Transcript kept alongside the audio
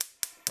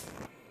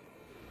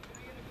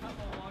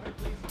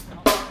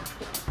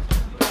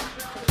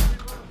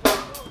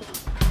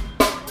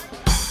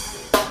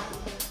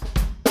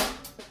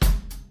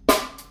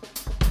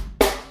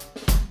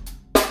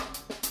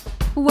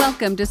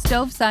Welcome to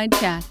Stoveside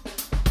Chat.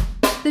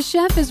 The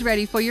chef is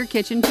ready for your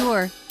kitchen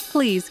tour.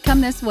 Please come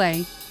this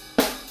way.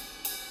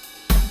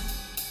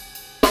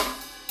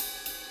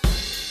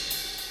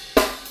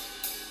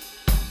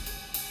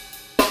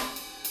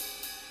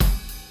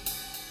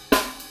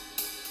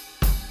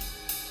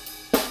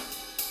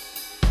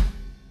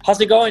 How's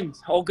it going?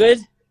 All good?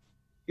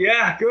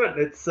 Yeah, good.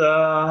 It's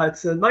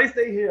a nice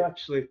day here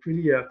actually.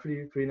 Pretty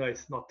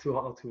nice. Not too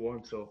hot, not too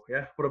warm. So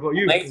yeah. What about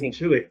you in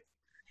Chile?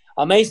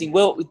 Amazing.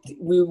 Well,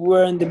 we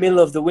were in the middle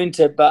of the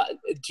winter, but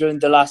during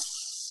the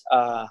last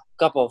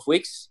couple of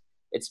weeks,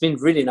 it's been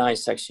really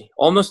nice actually.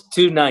 Almost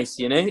too nice,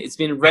 you know. It's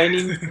been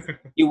raining.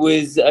 It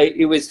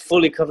was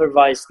fully covered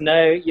by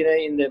snow, you know,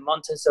 in the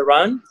mountains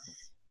around.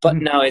 But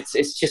now it's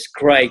just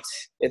great.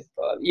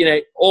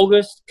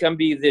 August can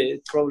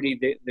be probably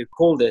the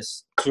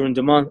coldest during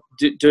the month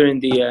during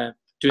the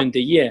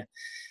year.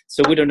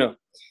 So we don't know.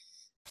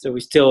 So we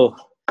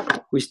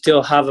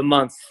still have a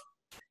month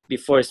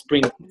before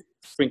spring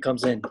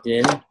comes in.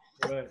 Yeah.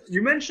 Right.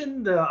 You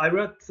mentioned I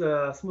read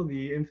some of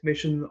the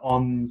information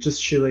on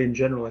just Chile in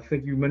general. I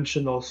think you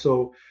mentioned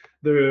also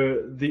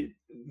the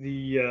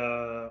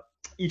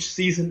each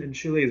season in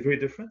Chile is very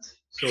different.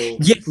 So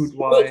yes. Food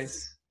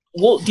wise.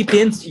 Well,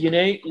 depends, you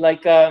know,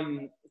 like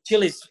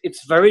Chile,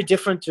 it's very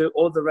different to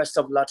all the rest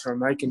of Latin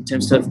America in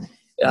terms of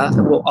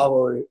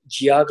our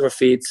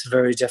geography. It's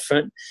very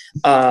different,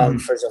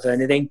 first of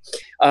anything.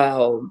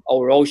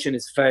 Our ocean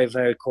is very,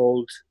 very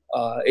cold.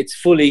 It's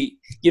fully,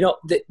 you know,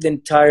 the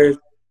entire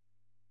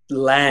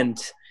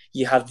land,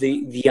 you have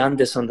the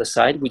Andes on the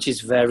side, which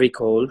is very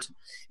cold.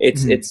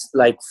 It's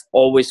like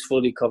always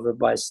fully covered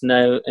by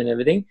snow and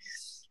everything.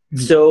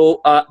 So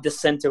the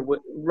center,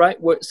 right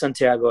where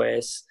Santiago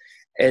is,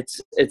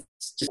 it's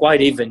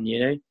quite even, you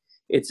know.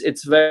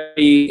 It's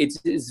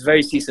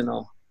very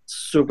seasonal,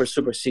 super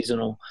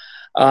seasonal.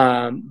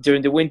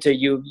 During the winter,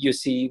 you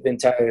see the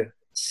entire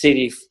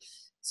city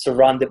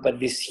surrounded by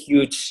this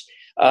huge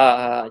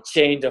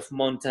chain of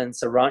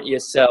mountains around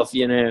yourself,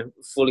 you know,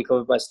 fully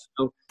covered by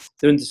snow.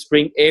 During the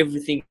spring,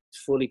 everything is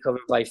fully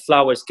covered by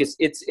flowers because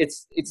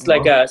it's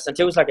like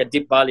Santiago's like a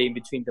deep valley in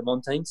between the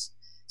mountains.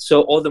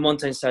 So all the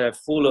mountains are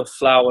full of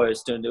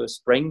flowers during the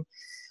spring.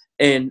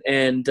 And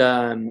in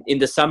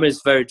the summer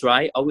it's very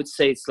dry. I would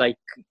say it's like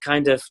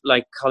kind of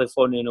like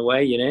California in a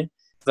way, you know,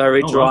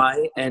 very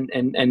dry and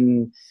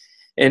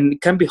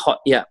can be hot.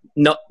 Yeah,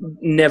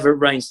 never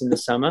rains in the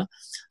summer.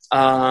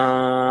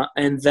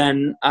 And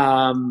then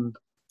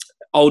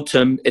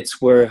autumn, it's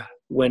when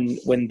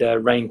the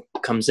rain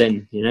comes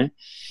in, you know.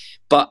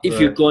 But if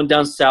you're going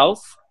down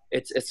south,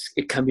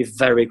 it can be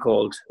very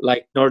cold,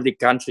 like Nordic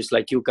countries,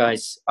 like you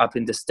guys up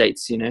in the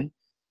States, you know.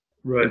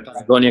 Right.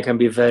 Patagonia can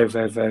be very,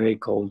 very, very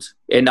cold.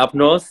 And up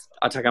north,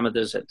 Atacama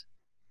Desert.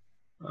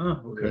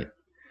 Oh, okay.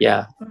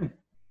 Yeah.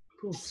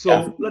 Cool.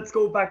 So let's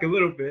go back a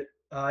little bit.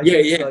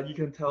 You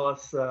can tell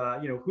us,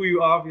 who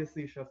you are.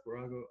 Obviously, Chef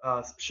Borago.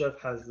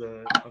 Chef has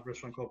a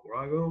restaurant called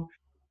Borago,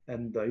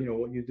 and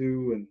what you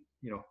do, and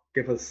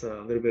give us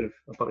a little bit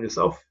about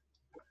yourself.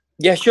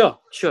 Yeah, sure.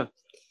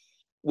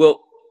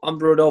 Well, I'm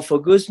Rodolfo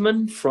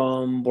Guzman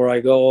from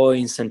Boragó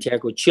in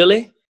Santiago,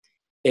 Chile,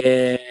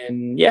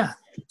 and yeah.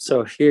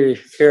 So here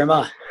am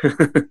I.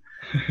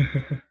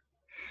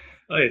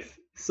 Nice.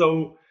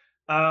 So,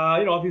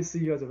 obviously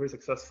you guys are very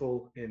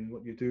successful in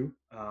what you do.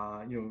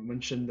 You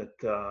mentioned that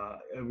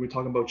we're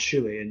talking about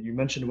Chile, and you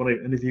mentioned in one of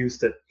your interviews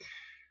that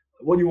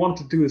what you want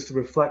to do is to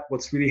reflect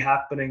what's really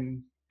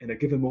happening in a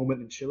given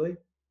moment in Chile.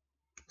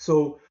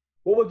 So,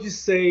 what would you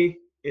say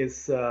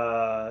is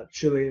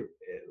Chile?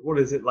 What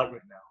is it like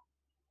right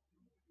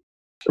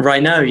now?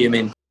 Right now, you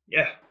mean?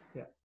 Yeah.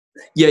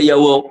 Yeah.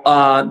 Well,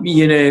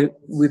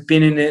 we've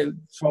been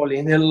probably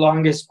in the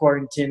longest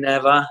quarantine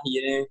ever.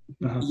 You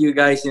know, you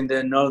guys in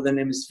the northern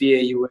hemisphere,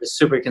 you were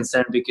super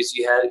concerned because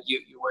you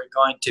were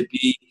going to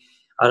be,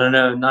 I don't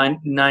know,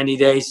 90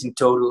 days in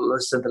total or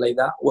something like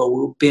that. Well,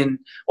 we've been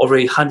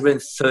already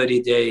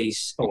 130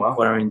 days in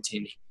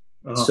quarantine,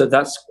 so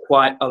that's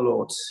quite a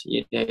lot,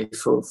 you know,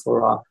 for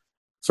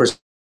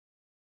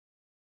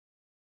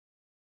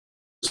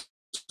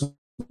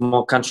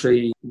small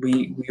country.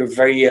 We are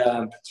very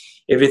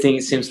everything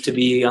seems to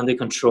be under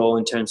control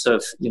in terms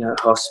of, you know,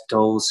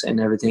 hospitals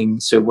and everything,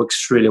 so it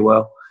works really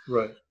well.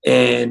 Right.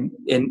 And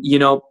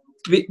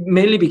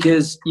mainly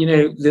because, you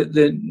know,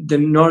 the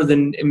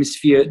northern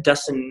hemisphere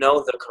doesn't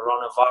know the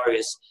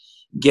coronavirus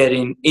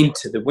getting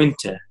into the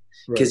winter,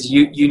 because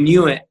you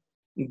knew it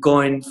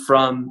going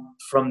from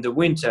the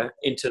winter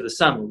into the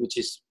summer, which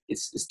is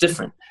it's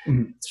different.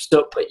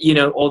 So, but you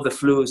know, all the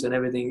flus and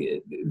everything,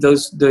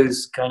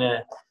 those kind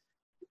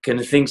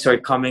of things are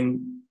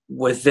coming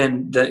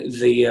within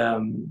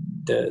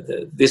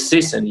this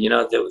season, you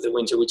know, the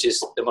winter, which is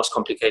the most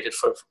complicated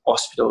for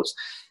hospitals.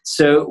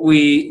 So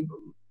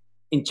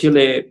in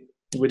Chile,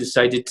 we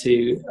decided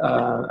to,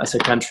 as a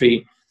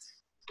country,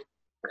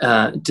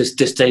 to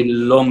stay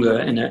longer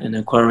in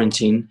a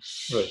quarantine.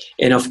 Right.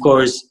 And of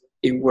course,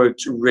 it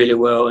worked really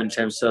well in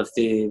terms of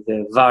the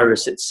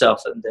virus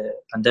itself and the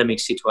pandemic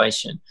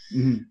situation.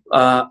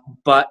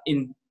 But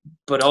in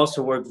but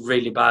also worked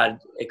really bad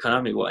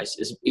economic wise.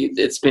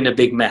 It's been a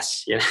big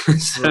mess, you know.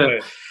 So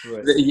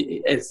Right.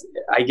 it's,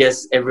 I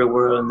guess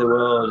everywhere in the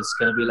world is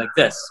going to be like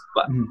this,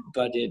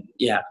 but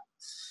yeah.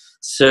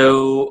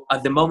 So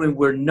at the moment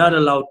we're not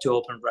allowed to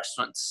open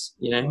restaurants,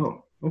 you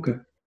know. Oh, okay.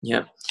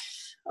 Yeah.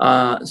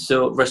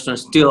 So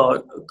restaurants still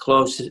are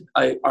closed,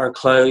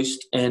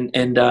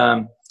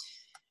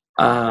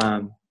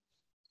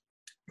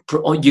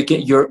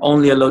 you're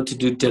only allowed to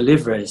do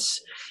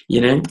deliveries,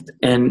 you know,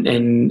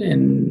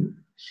 and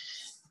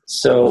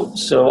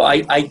so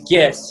I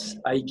guess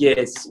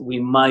we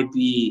might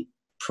be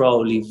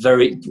probably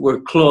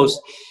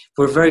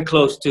we're very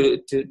close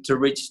to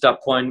reach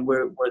that point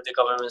where the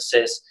government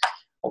says,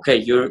 okay,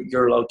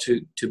 you're allowed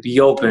to be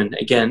open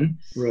again,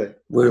 right,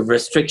 with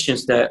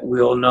restrictions that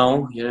we all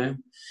know, you know.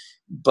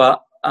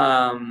 But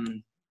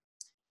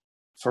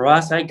for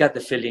us, I got the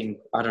feeling,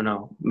 I don't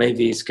know,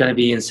 maybe it's going to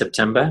be in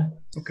September.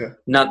 Okay.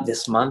 Not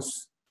this month,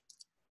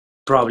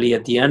 probably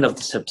at the end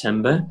of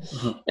September,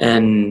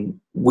 and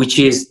which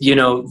is, you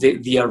know,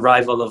 the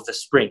arrival of the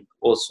spring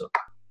also.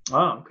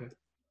 Ah, okay.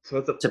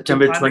 So that's a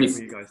September 20th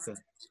for you guys then.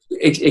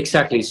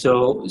 Exactly.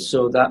 So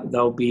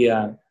that'll be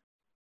a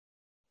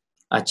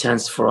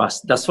chance for us.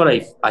 That's what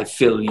I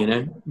feel, you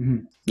know.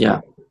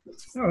 Yeah.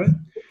 All right.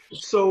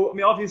 So, I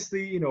mean,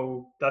 obviously, you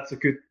know, that's a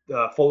good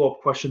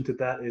follow-up question to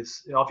that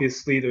is,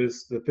 obviously,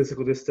 there's the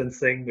physical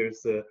distancing,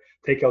 there's the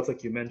takeouts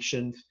like you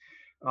mentioned.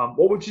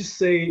 What would you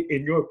say,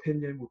 in your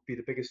opinion, would be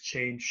the biggest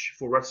change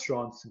for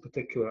restaurants in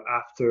particular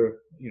after,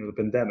 you know, the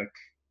pandemic?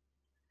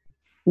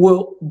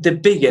 Well, the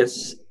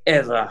biggest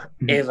ever,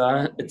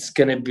 it's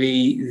going to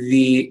be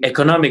the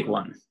economic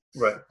one.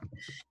 Right.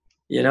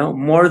 You know,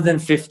 more than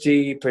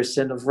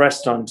 50% of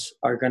restaurants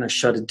are going to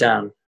shut it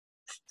down.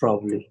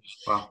 Probably.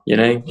 Wow. You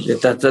know,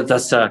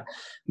 that's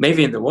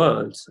maybe in the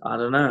world, I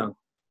don't know,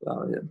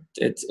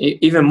 it's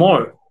even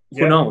more,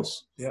 who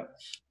knows. Yeah,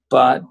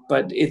 but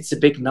it's a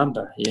big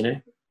number, you know.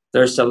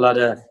 There's a lot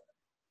of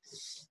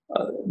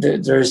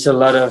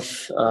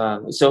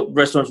so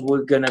restaurants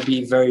were gonna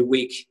be very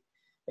weak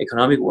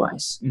economic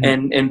wise,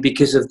 and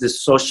because of the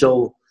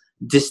social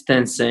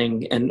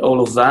distancing and all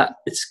of that,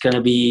 it's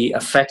gonna be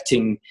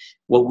affecting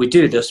what we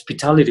do, the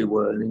hospitality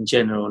world in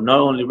general, not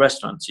only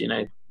restaurants, you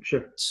know.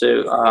 Sure.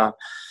 So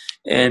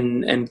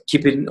and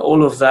keeping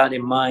all of that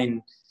in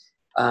mind,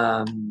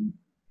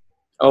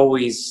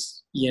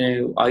 always, you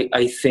know,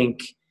 I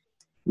think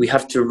we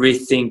have to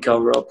rethink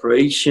our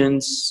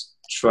operations,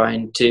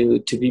 trying to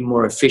be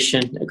more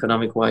efficient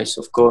economic wise,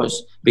 of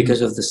course,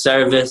 because of the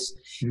service.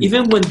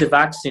 Even when the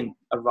vaccine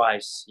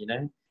arrives, you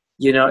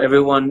know,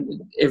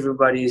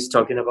 everybody is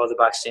talking about the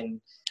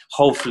vaccine.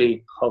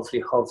 Hopefully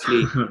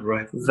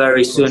right,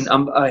 very soon.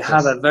 I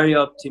have a very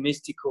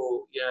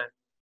optimistical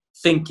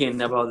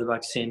thinking about the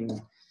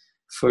vaccine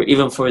for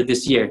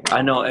this year.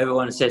 I know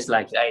everyone says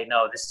like, "Hey,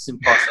 no, this is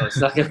impossible. It's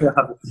not gonna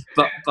happen."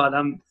 But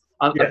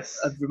I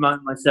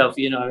remind myself,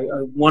 you know,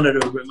 I wanted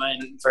to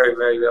remain very,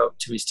 very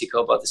optimistic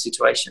about the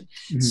situation.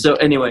 So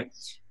anyway,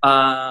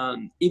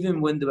 even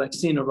when the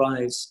vaccine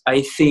arrives,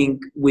 I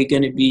think we're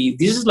gonna be.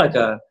 This is like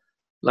a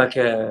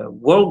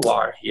world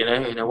war, you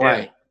know, in a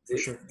way.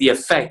 The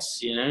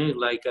effects, you know,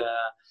 like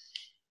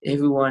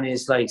everyone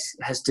is like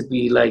has to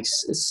be like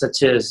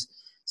such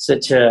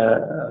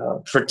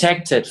a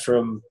protected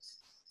from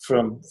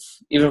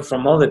even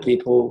from other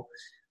people.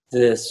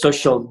 The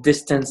social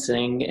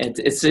distancing,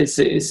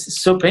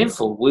 it's so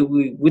painful.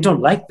 We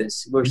don't like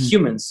this. We're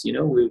humans, you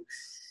know. We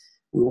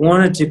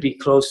wanted to be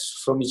close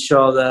from each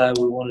other.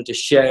 We wanted to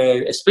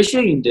share,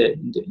 especially in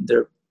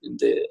the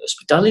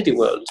hospitality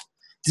world.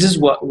 This is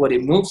what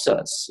it moves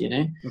us, you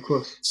know. Of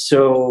course.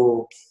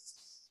 So,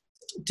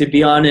 to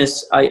be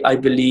honest, I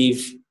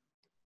believe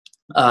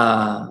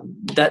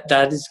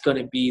that is going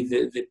to be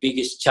the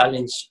biggest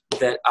challenge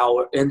that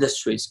our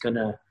industry is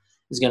gonna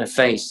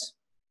face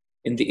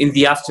in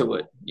the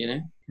afterward, you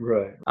know.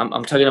 Right.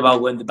 I'm talking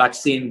about when the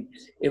vaccine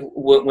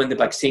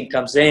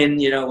comes in,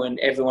 you know, when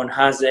everyone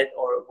has it,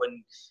 or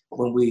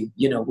when we,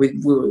 you know, we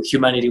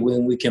humanity,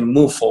 when we can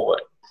move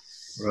forward.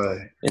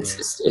 Right.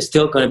 It's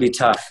still going to be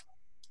tough,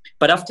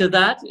 but after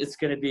that, it's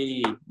going to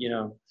be, you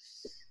know,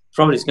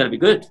 probably it's going to be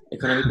good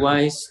economic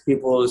wise.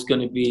 People is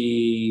going to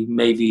be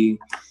maybe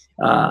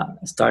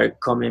start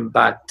coming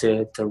back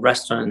to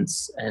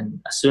restaurants,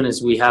 and as soon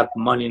as we have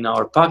money in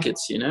our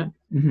pockets, you know,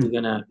 we're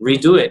gonna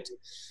redo it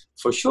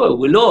for sure.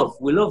 We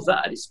love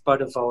that. It's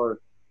part of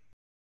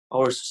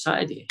our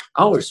society,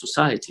 our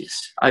societies,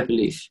 I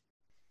believe.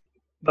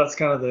 That's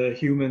kind of the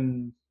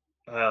human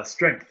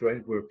strength,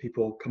 right? Where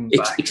people come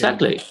back.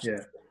 Exactly.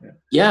 And,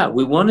 yeah.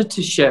 We wanted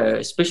to share,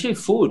 especially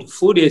food.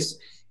 Food is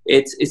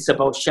it's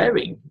about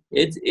sharing.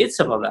 It's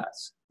about that.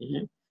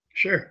 You know?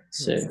 Sure.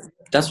 So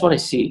that's what I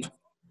see.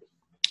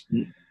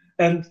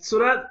 And so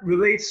that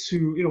relates to,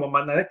 you know,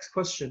 my next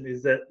question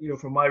is that, you know,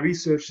 from my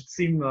research, it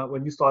seemed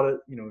when you started,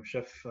 you know,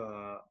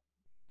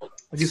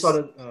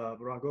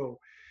 Borago,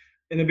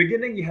 in the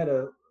beginning, you had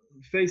to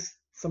face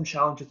some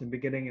challenges in the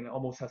beginning and it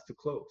almost has to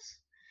close.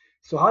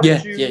 So how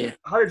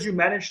did you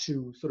manage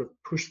to sort of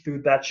push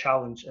through that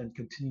challenge and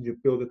continue to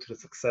build it to the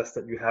success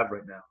that you have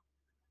right now?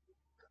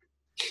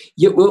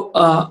 Yeah,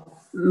 well,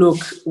 look,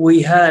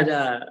 we had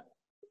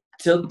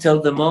till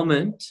the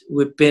moment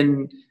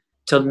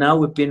till now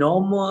we've been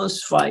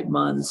almost 5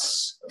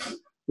 months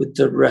with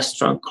the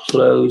restaurant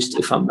closed,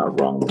 if I'm not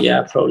wrong.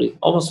 Yeah, probably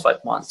almost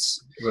 5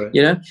 months. Right.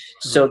 You know,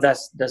 so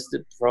that's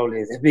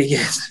probably the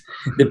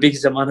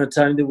biggest amount of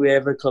time that we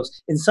ever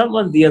closed. And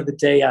someone the other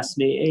day asked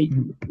me, "Hey,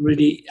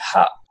 really,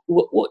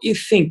 what you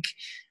think?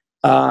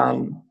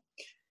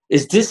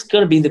 Is this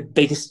going to be the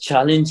biggest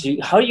challenge?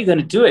 How are you going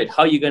to do it?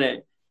 How are you going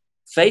to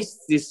face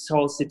this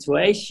whole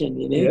situation?"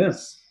 You know.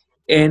 Yes.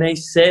 And I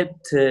said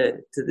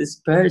to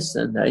this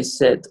person, I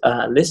said,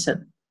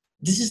 "Listen,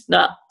 this is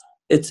not.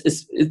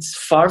 It's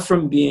far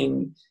from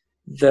being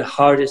the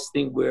hardest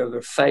thing we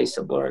ever faced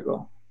at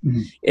Boragó."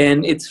 Mm-hmm.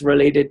 And it's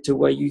related to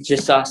what you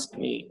just asked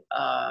me,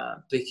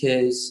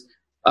 because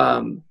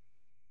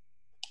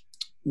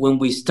when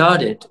we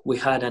started, we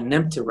had an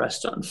empty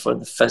restaurant for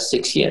the first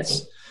 6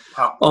 years.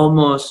 Wow.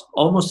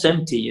 Almost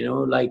empty, you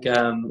know, like,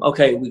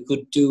 okay, we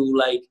could do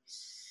like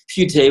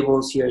few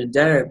tables here and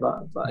there,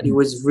 but it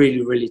was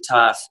really, really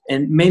tough.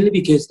 And mainly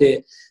because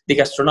the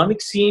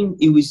gastronomic scene,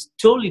 it was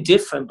totally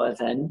different by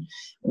then.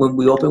 When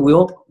we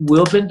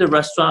opened the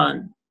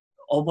restaurant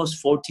almost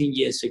 14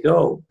 years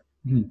ago.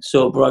 Mm.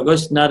 So Borago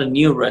is not a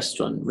new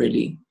restaurant,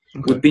 really.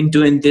 Okay. We've been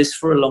doing this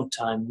for a long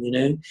time, you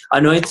know.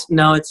 I know it's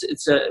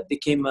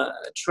became a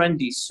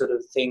trendy sort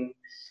of thing,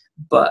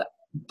 but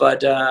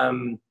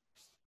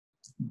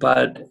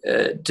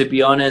to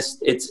be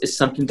honest, it's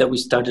something that we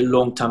started a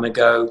long time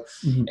ago,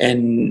 mm-hmm.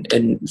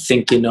 and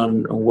thinking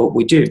on what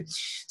we do.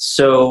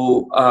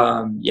 So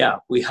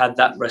we had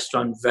that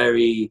restaurant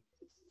very,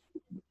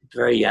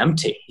 very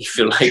empty, if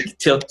you like,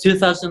 till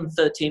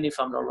 2013, if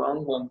I'm not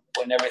wrong,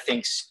 when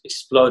everything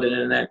exploded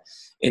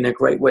in a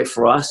great way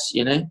for us,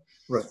 you know.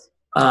 Right.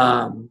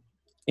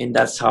 And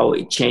that's how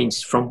it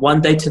changed from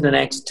one day to the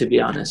next, to be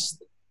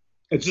honest.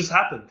 It just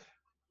happened.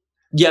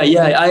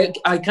 Yeah.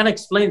 I can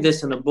explain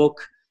this in the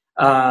book.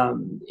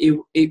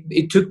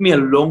 It took me a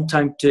long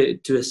time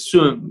to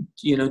assume,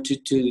 you know, to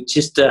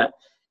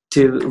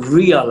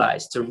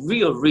realize that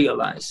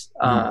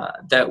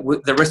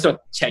the restaurant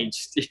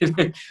changed.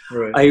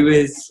 Right.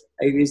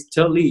 I was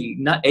totally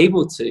not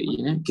able to,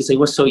 you know, because I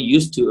was so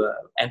used to an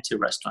empty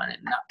restaurant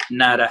and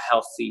not a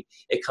healthy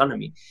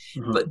economy.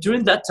 Mm-hmm. But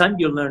during that time,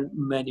 you learn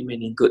many,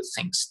 many good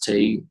things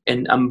too.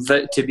 And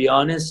to be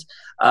honest,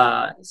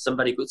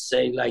 somebody could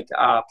say like,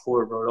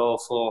 poor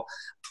Rodolfo,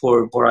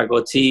 poor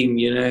Borago team,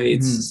 you know,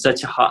 it's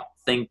such a hard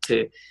thing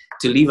to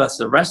leave us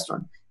a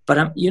restaurant. But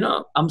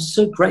I'm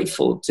so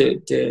grateful to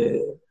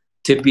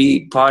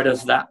be part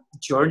of that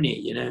journey,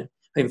 you know,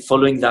 and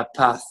following that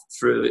path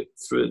through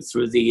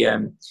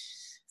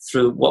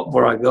what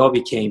Borago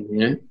became, you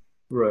know.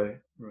 Right.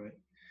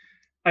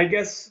 I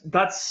guess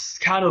that's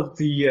kind of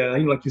the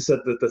like you said,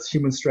 that's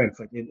human strength,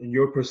 like in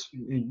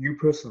you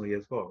personally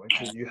as well,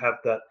 right? So you have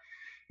that,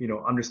 you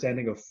know,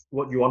 understanding of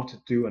what you want to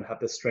do and have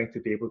the strength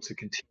to be able to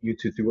continue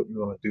to do what you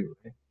want to do,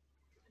 right?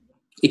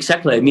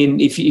 Exactly. I mean,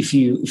 if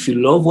you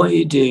love what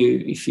you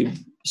do, if you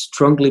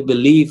strongly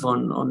believe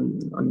on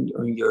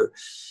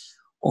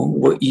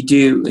what you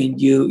do, and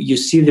you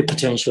see the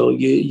potential,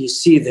 you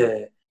see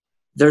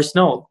there's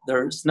no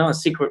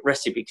secret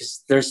recipe,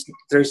 because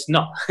there's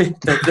not.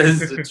 That is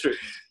the truth.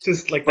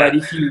 Just like but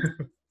that. If you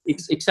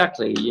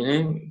exactly, you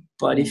know,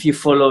 but if you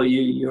follow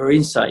your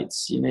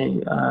insights, you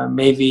know,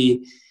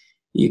 maybe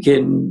you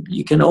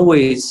can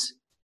always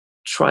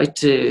try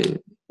to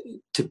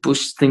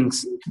push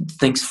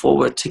things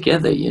forward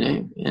together, you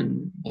know,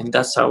 and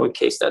that's our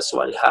case. That's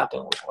what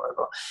happened with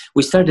Borago.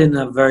 We started in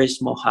a very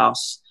small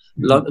house.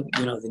 You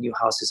know, the new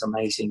house is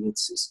amazing.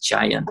 It's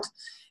giant.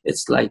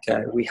 It's like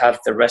we have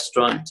the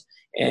restaurant,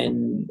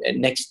 and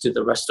next to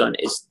the restaurant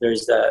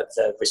there's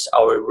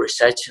our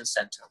reception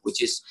center,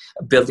 which is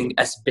a building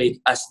as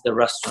big as the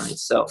restaurant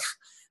itself.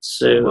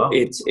 So wow.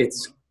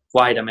 It's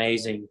quite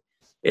amazing.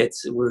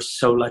 We're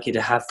so lucky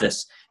to have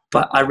this.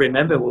 But I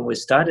remember when we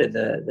started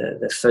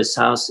the first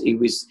house,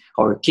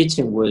 our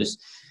kitchen was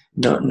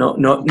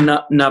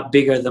not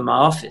bigger than my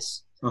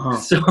office. Uh-huh.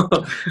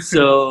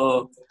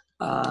 So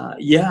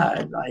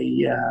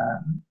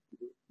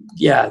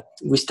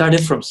we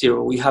started from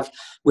zero. We have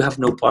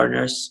no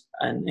partners,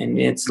 and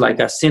it's like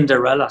a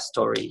Cinderella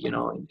story, you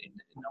know, in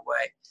a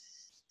way.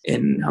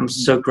 And I'm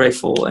so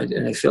grateful,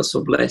 and I feel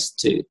so blessed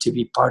to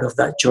be part of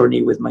that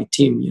journey with my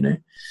team, you know.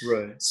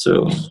 Right.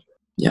 So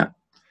yeah.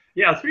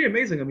 Yeah, it's pretty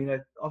amazing. I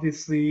mean,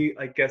 obviously,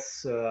 I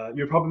guess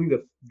you're probably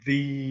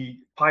the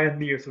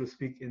pioneer, so to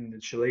speak, in the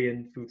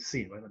Chilean food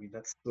scene, right? I mean,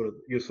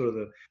 you're sort of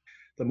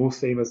the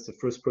most famous, the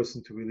first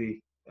person to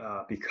really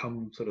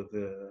become sort of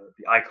the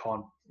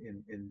icon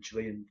in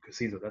Chilean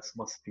cuisine. So that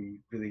must be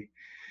really,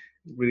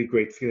 really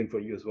great feeling for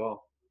you as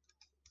well.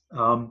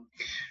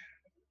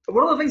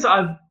 One of the things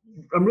I'm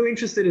really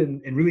interested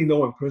in really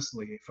knowing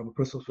personally, from a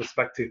personal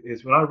perspective,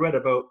 is when I read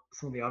about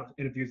some of the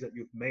interviews that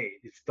you've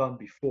done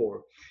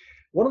before.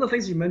 One of the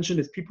things you mentioned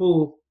is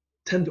people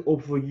tend to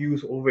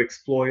overuse,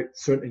 overexploit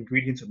certain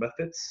ingredients or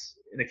methods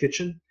in a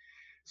kitchen.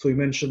 So you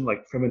mentioned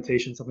like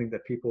fermentation, something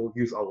that people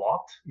use a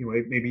lot,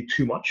 maybe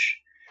too much.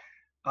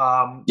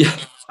 Yeah.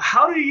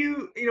 How do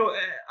you,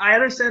 I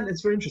understand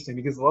it's very interesting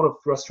because a lot of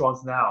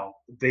restaurants now,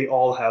 they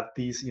all have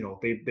these,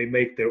 they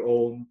make their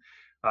own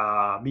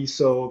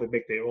miso, they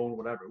make their own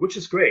whatever, which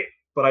is great.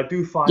 But I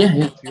do find,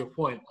 Yeah. to your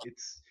point,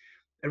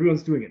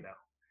 everyone's doing it now.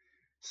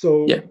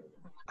 So Yeah.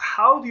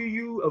 how do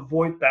you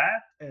avoid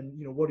that? And,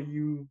 what are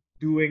you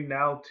doing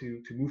now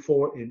to move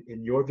forward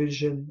in your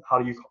vision?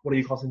 What are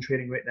you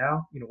concentrating right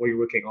now? What are you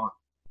working on?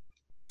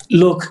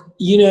 Look,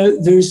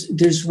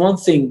 there's one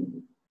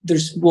thing.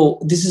 This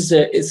is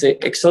it's an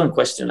excellent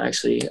question,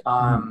 actually.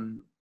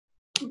 And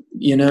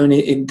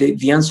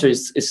the answer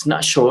is it's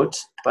not short,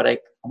 but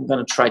I'm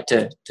gonna try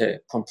to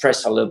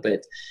compress a little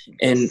bit.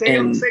 And say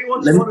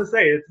what you want to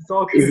say. It's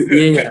all good.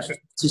 Yeah.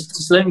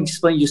 Just let me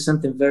explain you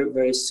something very,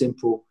 very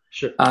simple.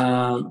 Sure.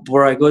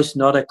 Borago is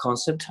not a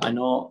concept. I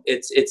know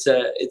it's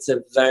a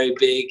very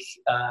big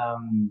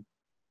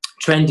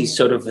trendy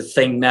sort of a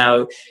thing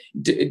now,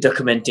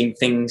 documenting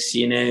things,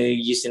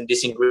 using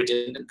this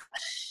ingredient.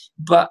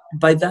 But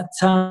by that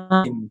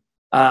time,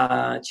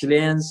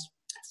 Chileans'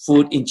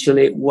 food in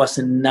Chile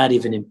wasn't not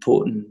even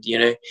important.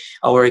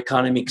 Our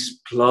economy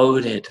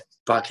exploded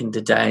back in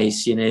the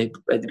days.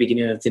 At the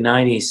beginning of the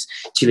 90s,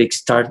 Chile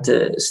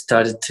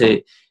started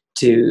to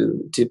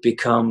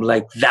become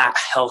like that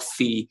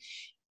healthy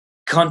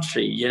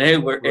country,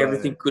 where Right.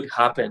 everything could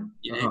happen.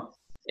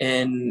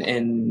 And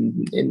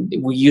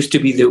we used to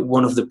be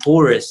one of the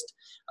poorest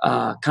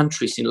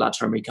countries in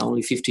Latin America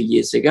only 50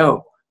 years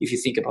ago, if you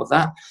think about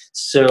that.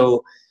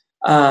 So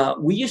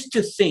we used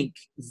to think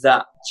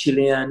that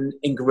Chilean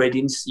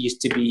ingredients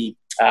used to be,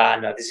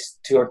 no, this is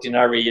too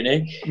ordinary,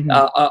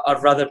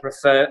 I'd rather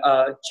prefer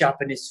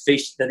Japanese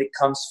fish that it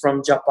comes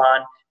from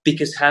Japan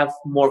because have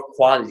more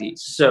quality.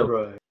 So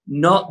Right.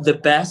 not the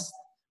best,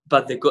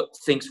 but the good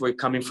things were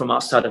coming from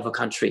outside of a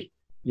country.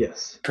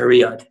 Yes.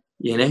 Period.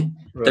 Right.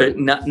 There's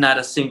not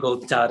a single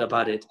doubt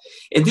about it.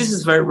 And this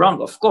is very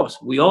wrong, of course.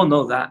 We all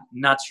know that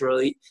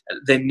naturally,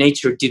 the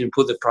nature didn't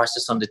put the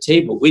prices on the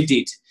table. We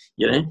did,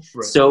 Right.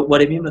 So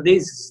what I mean by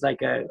this is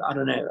like a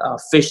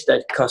fish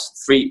that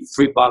costs $3.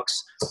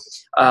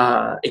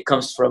 It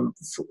comes from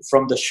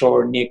the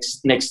shore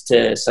next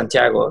to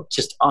Santiago,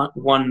 just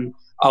 1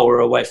 hour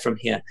away from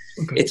here.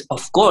 Okay.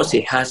 Of course,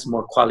 it has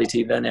more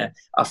quality than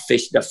a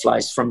fish that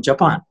flies from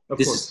Japan. Of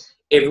course.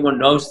 Everyone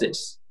knows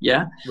this,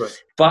 yeah?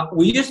 Right. But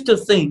we used to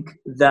think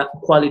that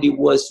quality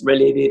was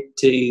related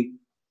to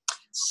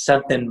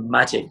something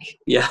magic,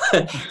 yeah?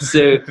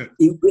 So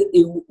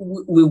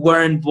we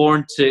weren't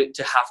born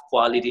to have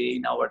quality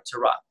in our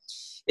terroir.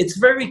 It's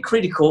very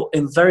critical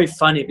and very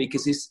funny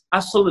because it's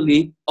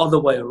absolutely other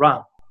way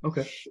around.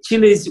 Okay.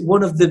 Chile is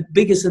one of the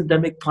biggest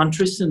endemic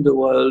countries in the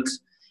world,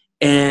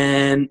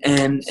 and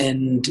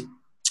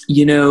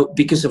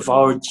because of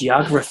our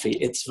geography,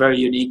 it's very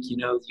unique.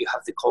 You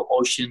have the cold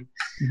ocean,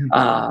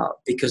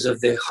 because of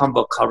the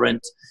Humboldt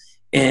current,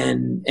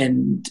 and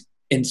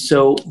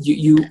so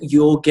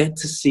you'll get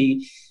to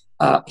see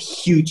a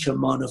huge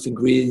amount of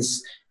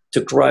ingredients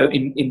to grow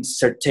in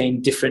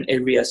certain different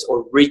areas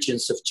or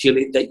regions of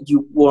Chile that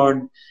you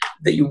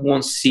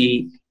won't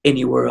see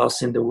anywhere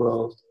else in the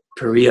world.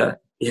 Period.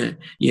 Yeah,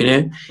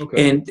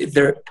 Okay. And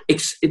they're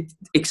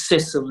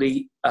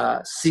excessively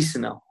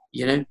seasonal.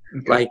 Okay.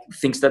 Like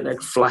things that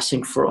are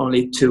flashing for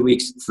only 2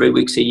 weeks, 3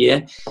 weeks a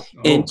year. Oh.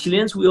 And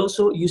Chileans, we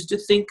also used to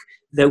think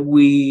that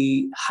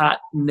we had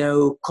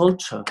no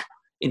culture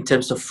in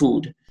terms of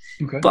food.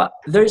 Okay. But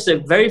there's a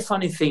very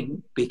funny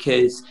thing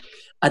because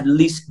at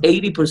least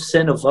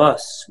 80% of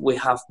us, we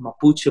have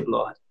Mapuche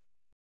blood.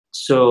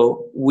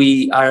 So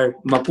we are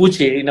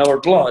Mapuche in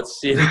our blood.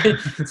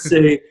 That's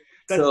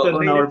so the on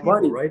native our people,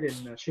 body, right,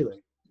 in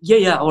Chile?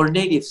 Yeah, our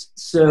natives.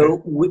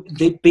 So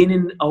they've been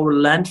in our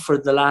land for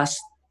the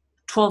last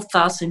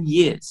 12,000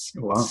 years.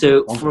 Wow.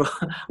 So for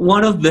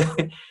one of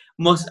the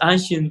most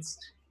ancient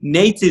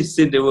natives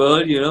in the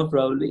world,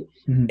 probably,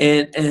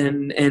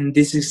 and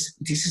this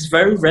is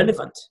very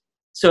relevant.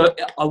 So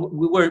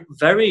we were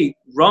very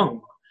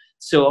wrong.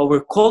 So our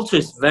culture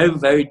is very,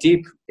 very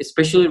deep,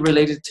 especially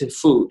related to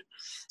food.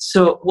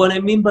 So what I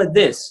mean by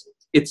this,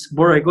 it's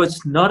Borago.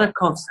 It's not a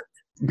concept.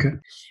 Okay.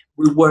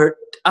 We were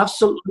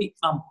absolutely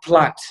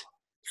unplugged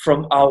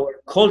from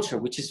our culture,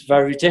 which is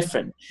very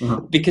different.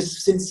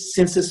 Because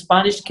since the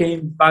Spanish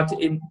came back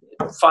in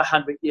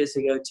 500 years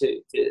ago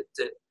to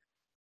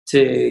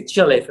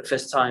Chile for the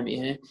first time,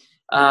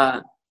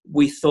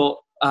 we thought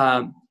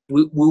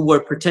we were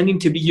pretending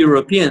to be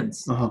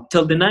Europeans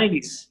till the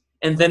 90s,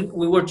 and then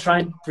we were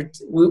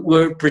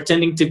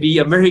pretending to be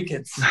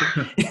Americans,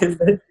 and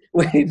then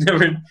we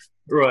never.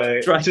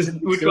 Right.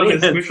 Which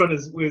one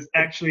was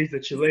actually the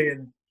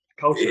Chilean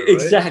culture, right?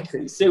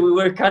 Exactly. So we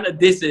were kind of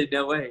this in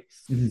a way.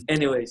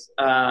 Anyways,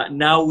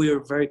 now we are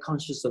very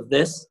conscious of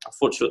this.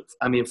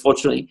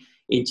 Fortunately,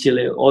 in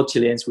Chile, all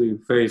Chileans, we're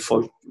very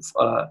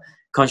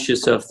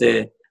conscious of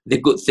the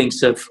good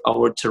things of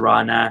our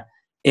terroir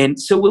And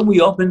so when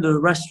we opened the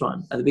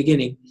restaurant at the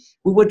beginning,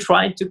 we were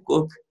trying to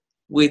cook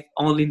with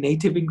only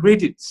native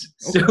ingredients.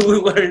 So we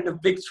were in a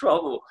big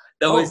trouble.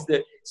 That was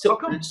so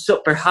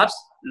perhaps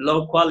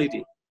low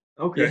quality.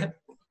 Okay. Yeah.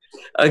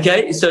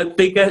 Okay. So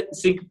think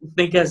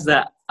as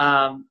that.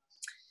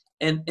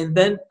 And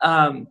then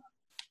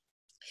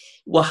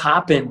what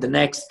happened the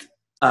next,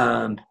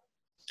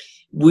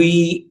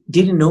 we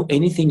didn't know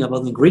anything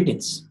about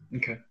ingredients.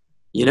 Okay.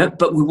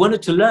 But we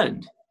wanted to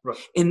learn. Right.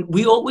 And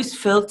we always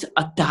felt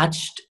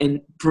attached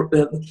and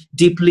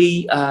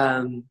deeply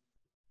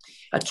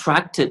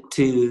attracted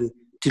to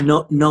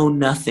not know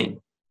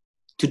nothing,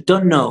 to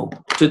don't know,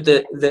 to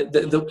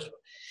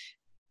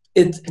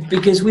it's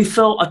because we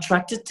felt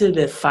attracted to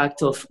the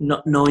fact of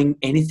not knowing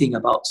anything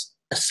about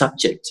a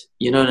subject.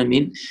 You know what I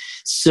mean?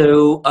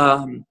 So,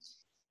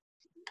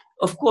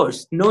 of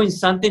course, knowing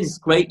something is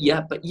great,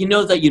 yeah, but you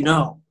know that you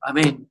know. I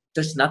mean,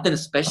 there's nothing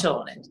special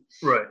on it.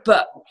 Right.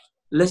 But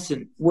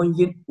listen, when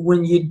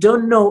you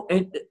don't know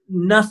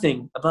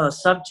nothing about a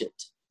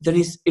subject, then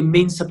it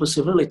means a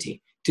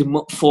possibility to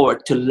move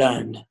forward, to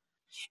learn.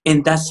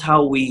 And that's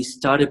how we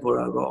started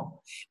Borago.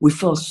 We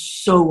felt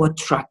so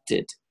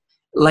attracted,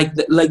 like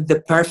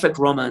the perfect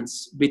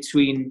romance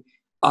between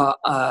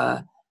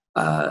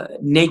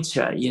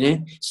nature,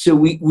 So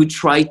we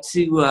try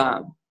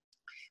to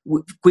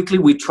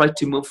we try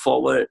to move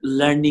forward,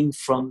 learning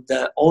from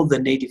all the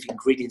native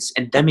ingredients,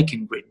 endemic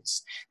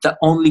ingredients that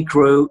only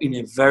grow in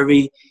a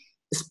very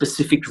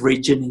specific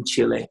region in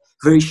Chile,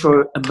 very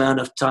short amount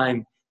of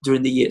time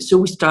during the year. So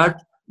we start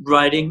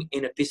writing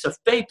in a piece of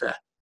paper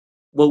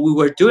what we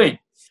were doing,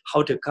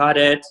 how to cut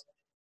it,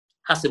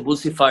 has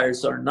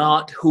emulsifiers or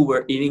not, who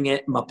were eating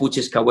it,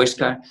 mapuches,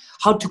 cahuéscar,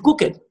 how to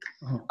cook it,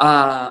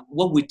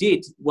 what we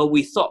did, what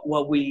we thought,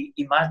 what we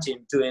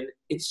imagined doing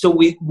it, so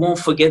we won't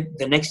forget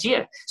the next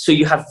year. So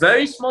you have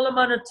very small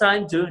amount of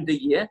time during the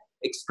year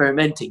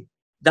experimenting.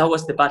 That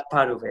was the bad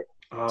part of it.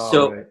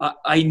 Right.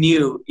 I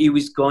knew it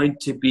was going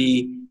to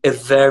be a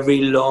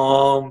very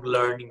long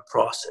learning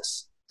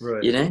process,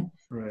 right.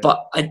 Right.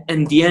 But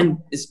in the end,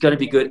 it's going to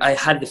be good. I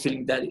had the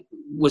feeling that it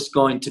was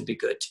going to be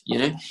good,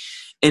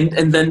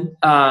 And then,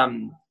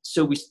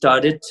 so we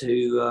started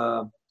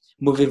to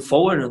moving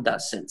forward in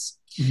that sense.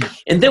 Mm-hmm.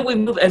 And then we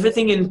moved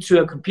everything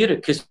into a computer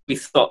because we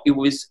thought it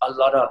was a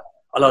lot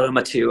of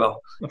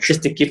material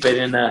just to keep it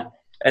in a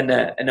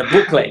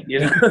booklet,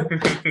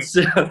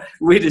 So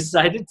we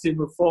decided to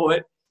move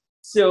forward.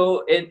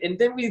 So, and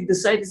then we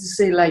decided to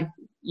say, like,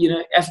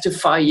 after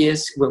 5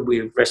 years,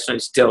 when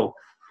restaurant still,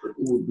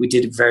 we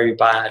did it very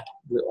bad.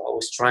 I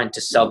was trying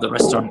to sell the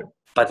restaurant,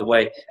 by the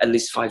way, at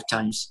least 5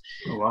 times.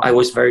 Oh, wow. I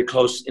was very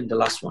close in the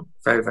last one,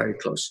 very, very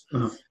close,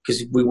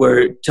 because we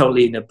were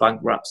totally in a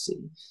bankruptcy.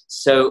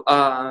 So,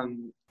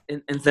 and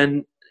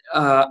then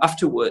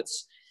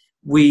afterwards,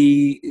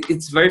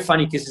 it's very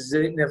funny because it's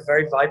in a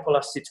very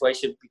bipolar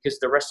situation because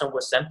the restaurant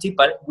was empty,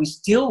 but we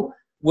still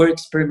were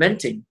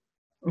experimenting.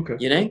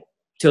 Okay.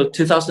 Till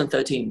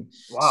 2013.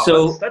 Wow,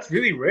 so that's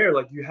really rare.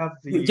 Like you have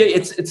the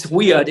it's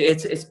weird.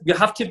 It's you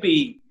have to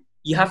be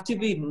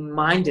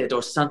minded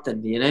or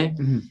something.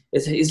 Mm-hmm.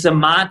 It's a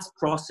mad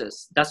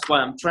process. That's why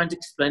I'm trying to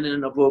explain it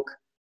in a book.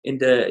 In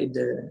the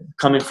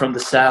coming from the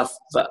south,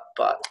 but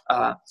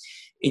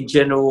in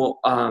general,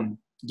 I'm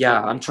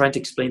trying to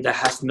explain that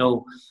has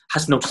no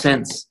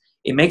sense.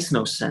 It makes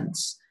no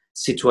sense.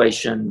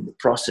 Situation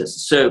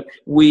process. So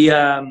we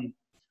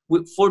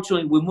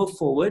fortunately we moved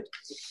forward.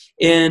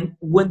 And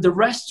when the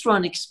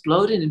restaurant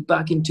exploded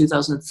back in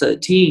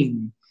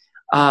 2013,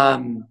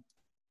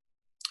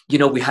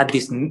 we had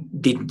these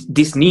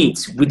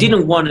needs. We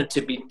didn't want it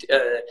to be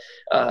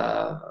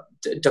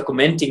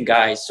documenting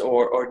guys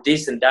or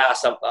this and that,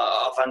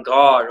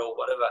 avant-garde or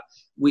whatever.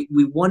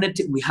 We wanted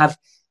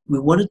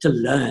to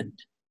learn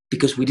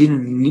because we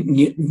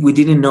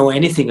didn't know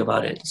anything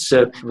about it.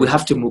 So we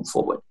have to move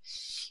forward.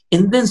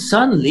 And then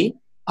suddenly,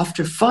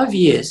 after 5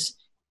 years,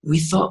 we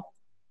thought,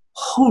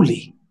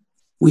 holy.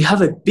 We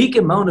have a big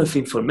amount of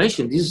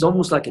information. This is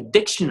almost like a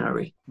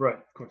dictionary. Right,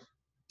 of course.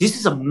 This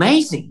is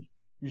amazing.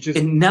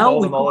 And now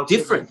we cook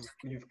different.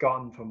 You've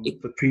gotten from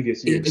the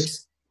previous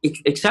years.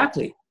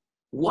 Exactly.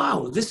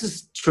 Wow, this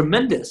is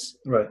tremendous.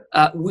 Right.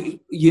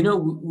 We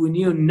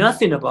knew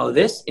nothing about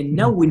this, and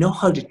now we know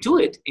how to do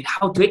it and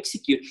how to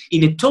execute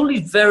in a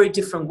totally very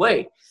different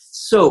way.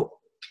 So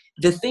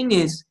the thing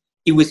is,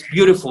 it was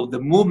beautiful.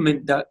 The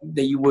movement that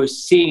you were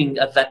seeing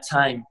at that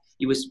time.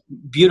 It was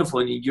beautiful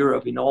in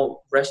Europe, in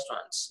all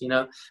restaurants,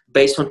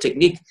 based on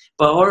technique.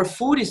 But our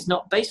food is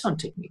not based on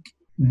technique.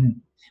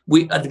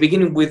 Mm-hmm. At the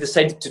beginning, we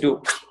decided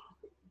to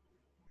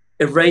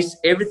erase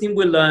everything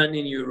we learned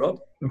in Europe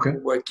when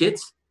we were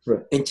kids,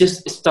 and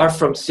just start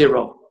from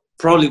zero.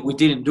 Probably we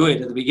didn't do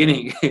it at the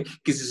beginning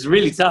because it's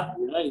really tough.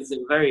 It's a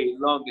very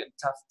long and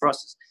tough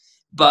process.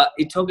 But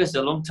it took us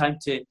a long time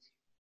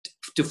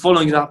to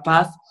following that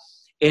path.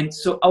 And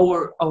so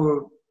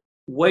our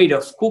way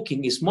of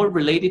cooking is more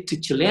related to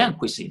Chilean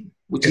cuisine,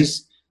 which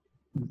is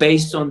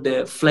based on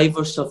the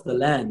flavors of the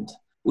land,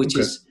 which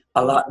is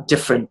a lot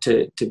different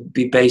to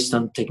be based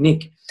on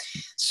technique.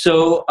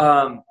 So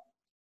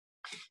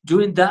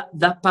During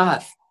that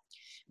path,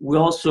 we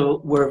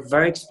also were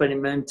very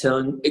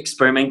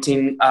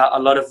experimenting a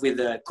lot of with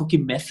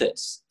cooking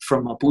methods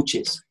from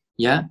Mapuches.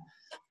 Yeah.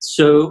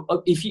 So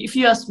if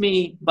you ask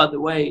me, by the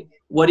way,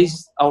 what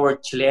is our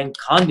Chilean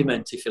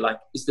condiment, if you like,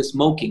 is the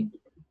smoking.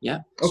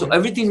 Yeah. Okay. So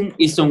everything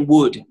is on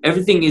wood.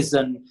 Everything is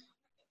on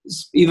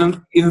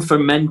even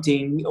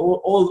fermenting.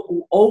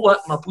 All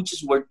what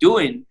Mapuches were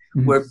doing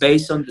were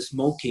based on the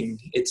smoking.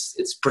 It's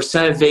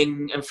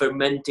preserving and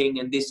fermenting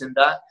and this and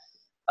that.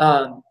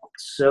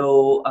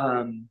 So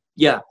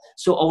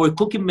our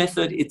cooking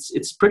method,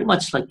 it's pretty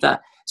much like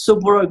that. So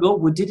Borago,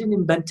 we didn't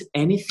invent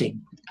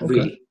anything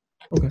really.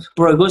 Okay.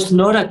 Borago is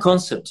not a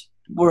concept.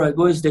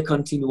 Borago is the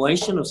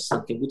continuation of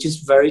something, which is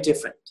very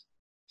different.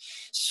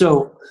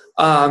 So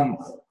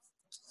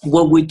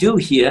what we do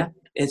here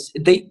is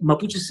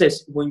Mapuche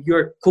says when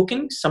you're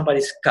cooking,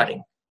 somebody's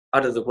cutting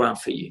out of the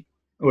ground for you.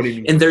 What do you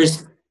mean? And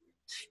there's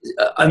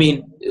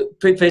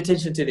pay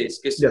attention to this,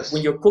 because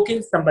when you're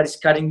cooking, somebody's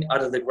cutting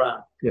out of the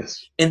ground. Yes.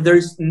 And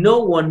there's no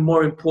one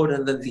more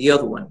important than the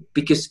other one,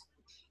 because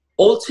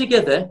all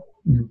together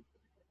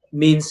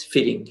means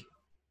feeding.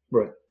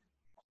 Right.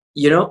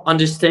 You know,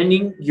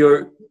 understanding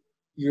your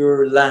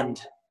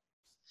land.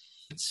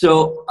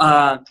 So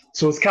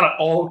so it's kind of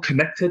all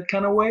connected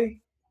kind of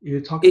way you're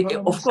talking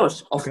about?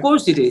 Of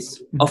course it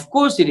is. Of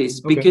course it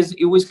is, because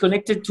it was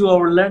connected to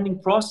our learning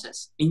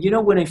process. And you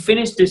know, when I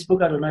finished this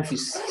book, I don't know if you've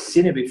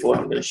seen it before.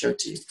 I'm going to show it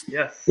to you.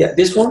 Yes. Yeah,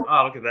 this one.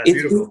 Oh, look at that!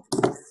 Beautiful.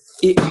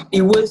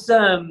 It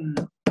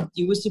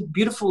was a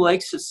beautiful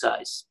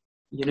exercise.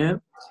 You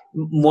know,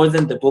 more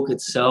than the book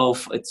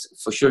itself. It's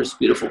for sure it's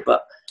beautiful.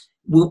 But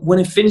when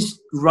I finished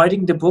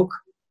writing the book,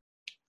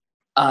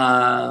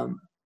 I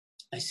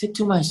said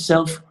to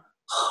myself,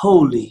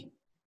 "Holy,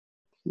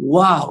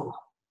 wow."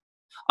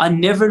 I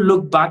never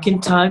looked back in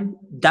time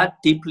that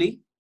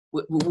deeply.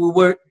 We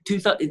were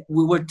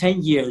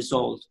 10 years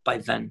old by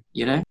then,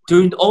 you know.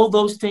 During all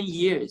those 10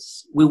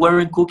 years, we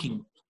weren't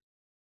cooking.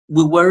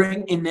 We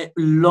weren't in a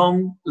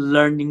long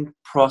learning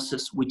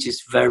process, which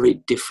is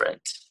very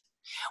different.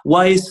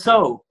 Why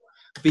so?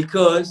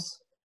 Because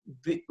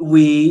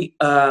we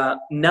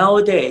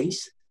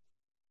nowadays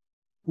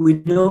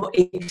we know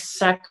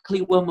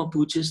exactly what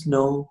Mapuches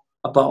know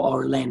about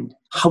our land,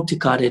 how to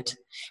cut it.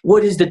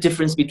 What is the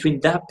difference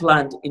between that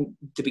plant in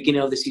the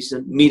beginning of the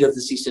season, mid of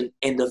the season,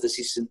 end of the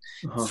season?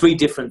 3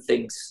 different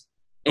things.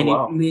 And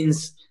it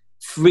means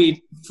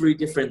three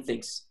different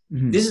things.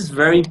 This is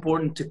very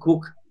important to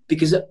cook,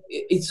 because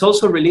it's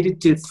also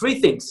related to 3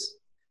 things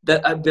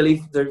that I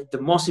believe they're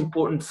the most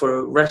important for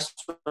a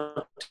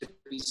restaurant.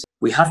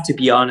 We have to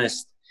be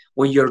honest.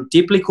 When you're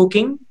deeply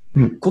cooking,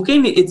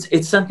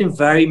 it's something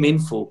very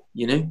meaningful,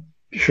 you know?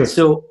 Sure.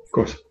 So, of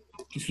course.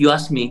 If you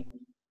ask me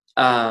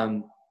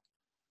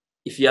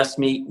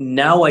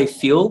now, I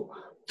feel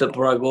that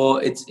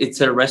Boragó,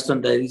 it's a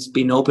restaurant that has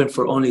been open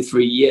for only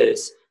 3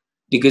 years,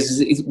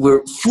 because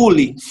we're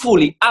fully,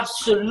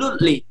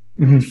 absolutely,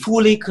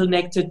 fully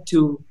connected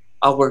to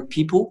our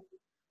people,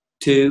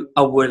 to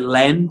our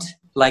land,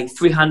 like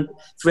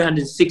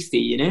 360,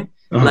 you know?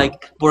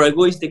 Like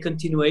Boragó is the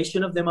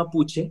continuation of the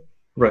Mapuche.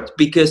 Right.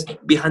 Because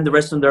behind the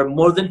restaurant, there are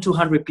more than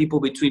 200 people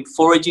between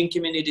foraging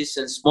communities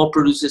and small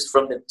producers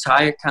from the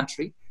entire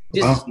country.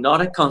 This is not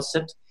a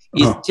concept.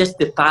 It's just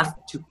the path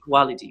to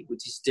quality,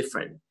 which is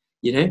different.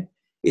 You know,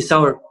 it's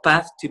our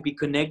path to be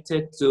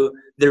connected to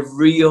the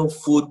real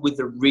food with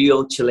the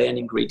real Chilean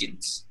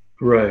ingredients.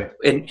 Right.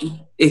 And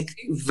it's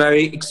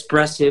very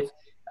expressive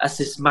as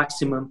its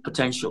maximum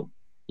potential,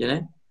 you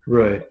know?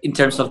 Right. In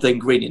terms of the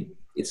ingredient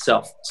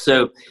itself.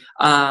 So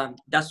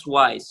that's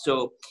why.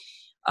 So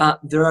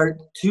there are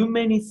too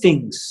many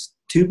things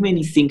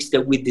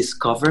that we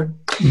discover.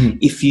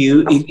 If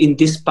in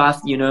this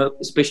path, you know,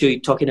 especially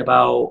talking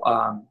about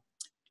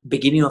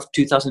beginning of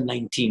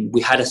 2019,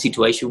 we had a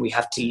situation. We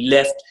have to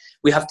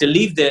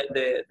leave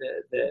the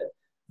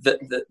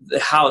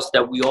house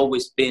that we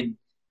always been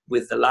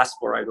with the last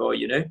Borago,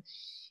 you know,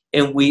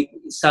 and we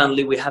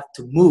have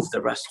to move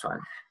the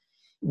restaurant.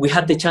 We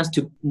had the chance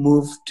to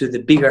move to the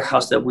bigger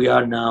house that we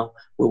are now,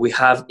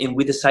 and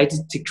we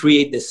decided to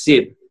create the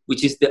SIB,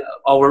 which is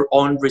our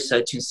own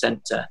researching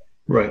center.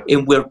 Right.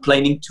 And we're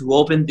planning to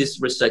open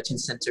this researching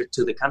center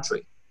to the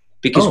country,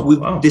 because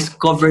we've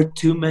discovered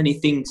too many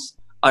things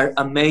are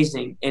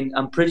amazing, and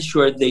I'm pretty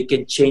sure they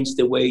can change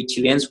the way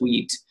Chileans we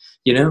eat,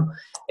 you know.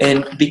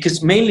 And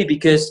mainly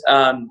because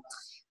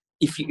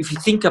if you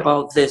think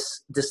about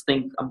this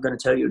thing I'm going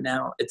to tell you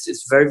now,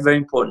 it's very, very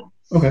important.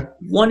 Okay.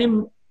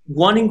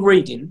 One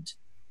ingredient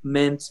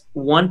meant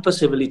one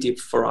possibility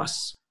for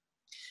us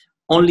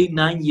only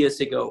 9 years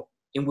ago.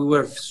 And we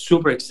were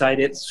super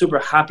excited, super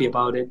happy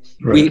about it.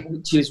 Right.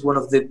 Chile is one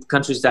of the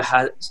countries that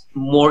has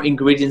more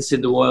ingredients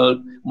in the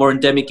world, more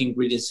endemic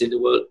ingredients in the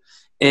world.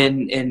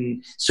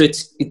 And so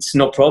it's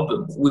no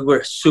problem. We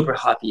were super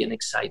happy and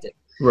excited.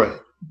 Right.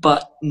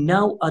 But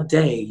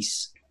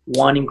nowadays,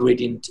 one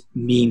ingredient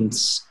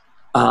means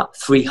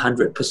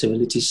 300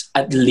 possibilities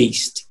at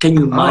least. Can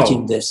you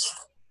imagine this?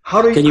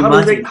 Can you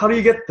imagine? How do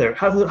you get there?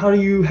 How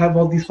do you have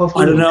all these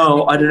possibilities?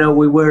 I don't know.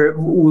 We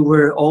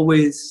were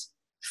always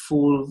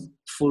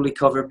fully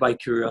covered by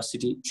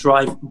curiosity,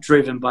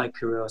 driven by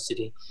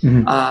curiosity,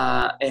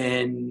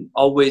 and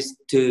always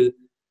to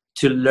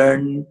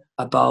learn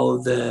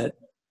about the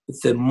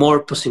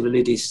more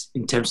possibilities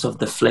in terms of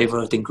the flavor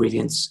of the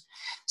ingredients.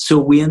 So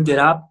we ended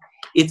up.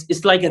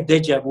 It's like a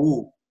deja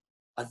vu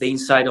at the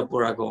inside of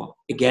Borago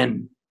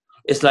again.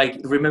 It's like,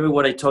 remember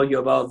what I told you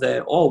about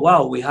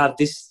we have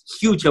this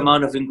huge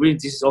amount of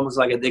ingredients. This is almost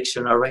like a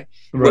dictionary.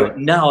 Right. But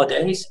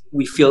nowadays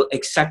we feel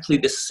exactly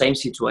the same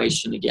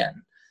situation again.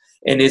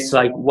 And it's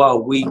like,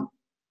 wow,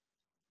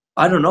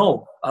 I don't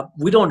know.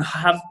 We don't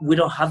have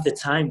the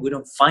time. We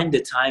don't find the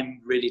time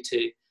really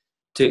to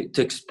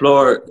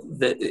explore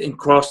and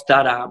cross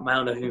that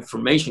amount of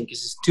information,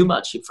 because it's too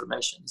much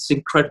information. It's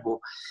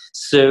incredible.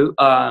 So,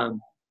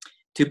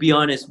 to be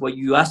honest, what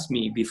you asked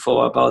me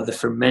before about the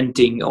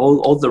fermenting,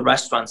 all the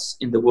restaurants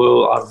in the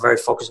world are very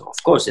focused.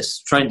 Of course,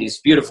 it's trendy, it's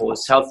beautiful,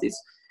 it's healthy,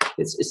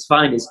 it's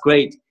fine, it's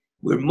great.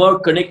 We're more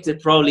connected,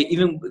 probably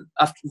even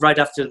right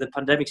after the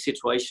pandemic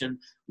situation.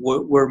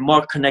 We're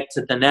more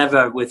connected than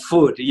ever with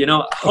food.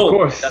 Of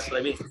course, that's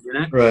what I mean.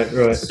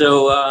 Right.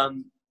 So,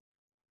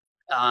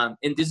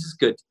 and this is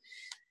good.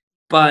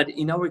 But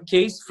in our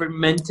case,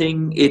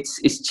 fermenting, it's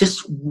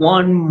just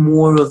one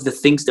more of the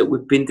things that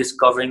we've been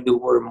discovering that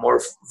we're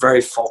very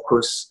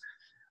focused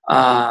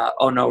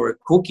on our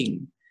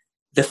cooking.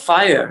 The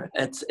fire,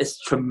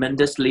 it's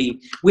tremendously.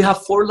 We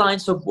have 4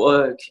 lines of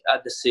work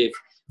at the Civ.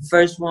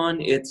 First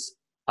one, it's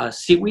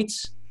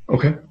seaweeds.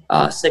 Okay.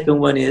 Second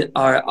one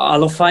are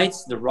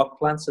alophytes, the rock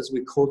plants as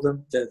we call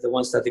them, the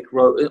ones that they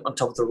grow on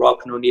top of the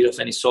rock, no need of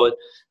any soil.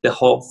 The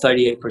whole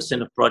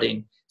 38% of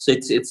protein. So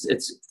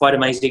it's quite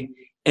amazing.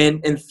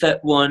 And third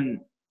one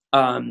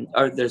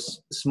are the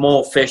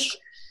small fish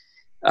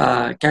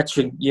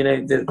catching,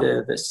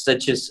 the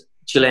such as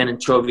Chilean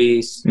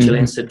anchovies,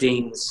 Chilean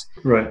sardines.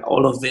 Right.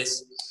 All of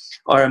this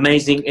are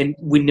amazing, and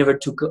we never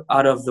took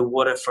out of the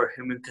water for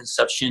human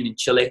consumption in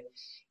Chile,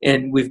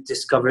 and we've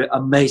discovered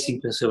amazing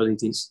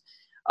possibilities.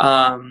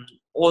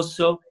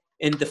 Also,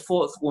 and the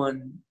fourth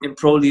one, and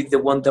probably the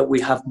one that we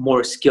have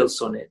more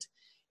skills on it,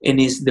 and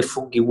is the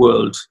fungi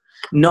world.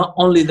 Not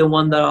only the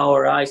one that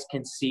our eyes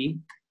can see,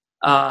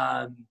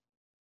 but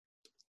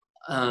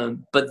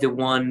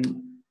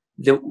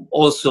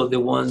also the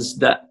ones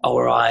that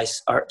our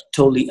eyes are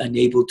totally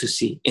unable to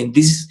see. And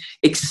this is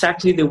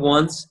exactly the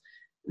ones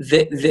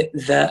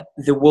that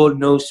the world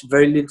knows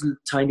very little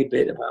tiny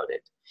bit about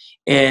it.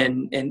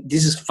 And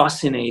this is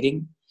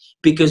fascinating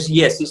because,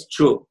 yes, it's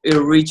true. It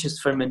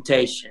reaches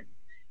fermentation.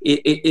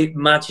 It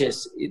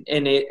matches,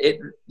 and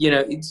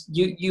it's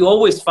you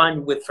always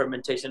find with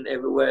fermentation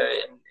everywhere.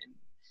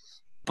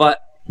 But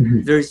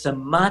there is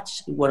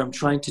what I'm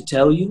trying to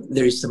tell you,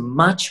 there is a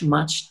much,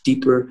 much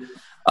deeper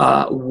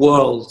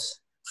world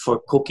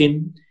for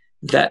cooking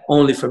that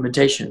only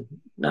fermentation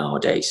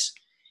nowadays.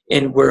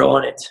 And we're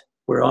on it,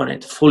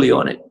 fully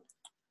on it.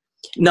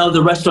 Now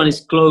the restaurant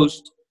is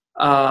closed,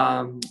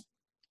 and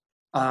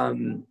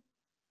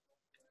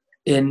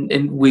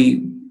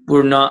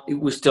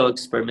we're still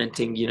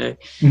experimenting,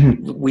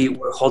 We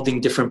were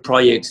holding different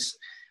projects,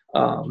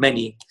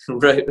 many,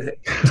 right,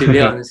 to be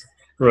honest.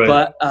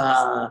 Right.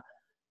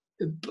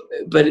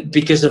 But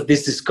because of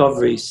these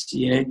discoveries,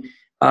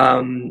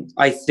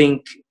 I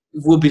think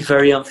it would be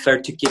very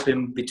unfair to keep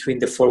him between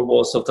the 4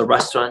 walls of the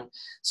restaurant.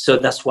 So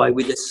that's why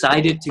we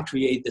decided to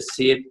create the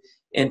SIB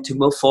and to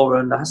move forward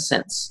in that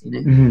sense.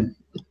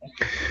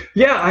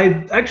 Yeah,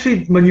 I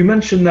actually, when you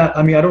mentioned that,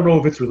 I mean, I don't know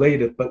if it's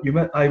related, but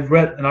I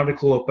read an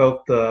article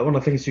about one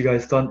of the things you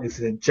guys done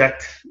is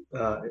inject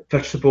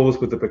vegetables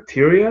with the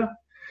bacteria,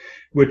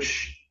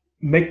 which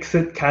makes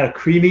it kind of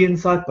creamy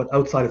inside, but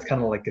outside it's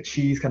kind of like a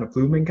cheese kind of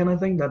blooming kind of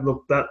thing. I don't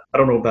know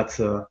if that's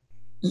Yeah.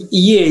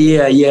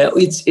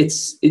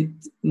 It's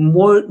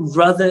more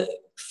rather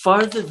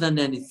farther than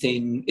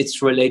anything.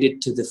 It's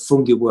related to the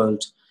fungi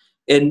world,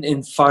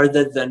 and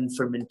farther than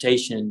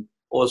fermentation.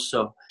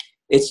 Also,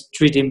 it's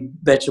treating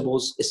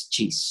vegetables as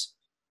cheese,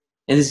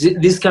 and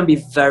this can be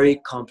very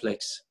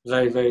complex,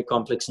 very, very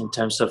complex in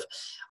terms of.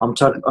 I'm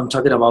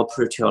talking about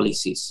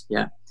proteolysis.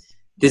 Yeah,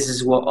 this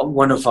is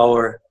one of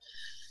our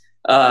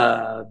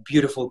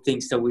beautiful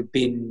things that we've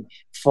been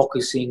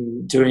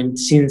focusing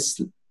since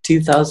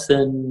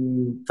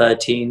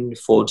 2013,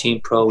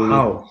 14 probably.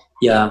 Wow.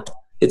 Yeah,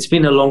 it's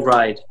been a long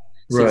ride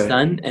since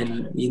then,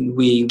 and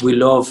we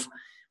love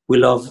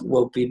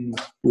what we've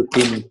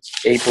been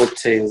able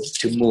to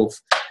move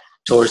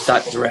towards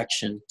that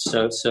direction.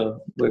 So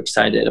we're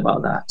excited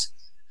about that.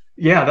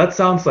 Yeah, that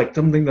sounds like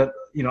something that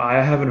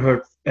I haven't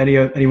heard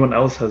anyone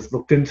else has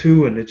looked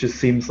into, and it just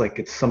seems like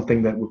it's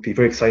something that would be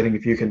very exciting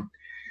if you can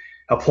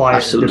apply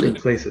it in different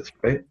places,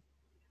 right?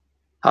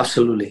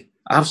 Absolutely.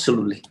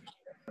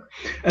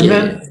 And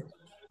then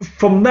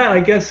from that, I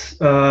guess,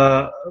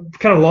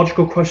 kind of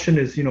logical question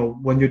is,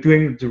 when you're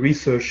doing the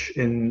research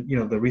in,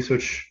 the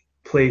research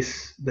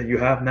place that you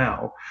have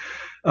now,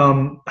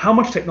 how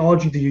much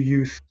technology do you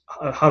use?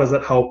 How does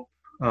that help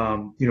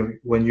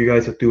when you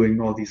guys are doing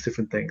all these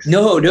different things?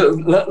 No,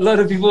 a lot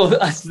of people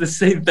ask the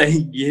same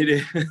thing.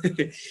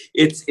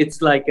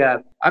 It's like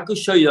I could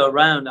show you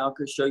around. I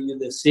could show you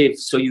the sieve,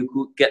 so you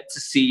could get to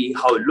see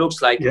how it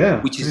looks like.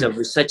 Yeah, which is a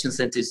reception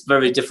center. It's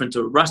very different to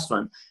a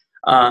restaurant.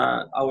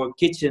 Our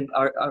kitchen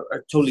are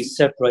totally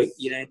separate.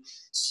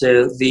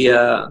 So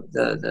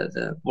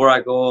the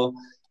Borago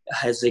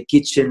has a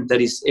kitchen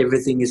that is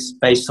everything is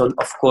based on,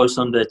 of course,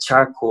 on the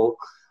charcoal,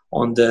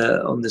 on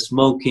the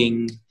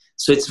smoking.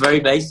 So it's very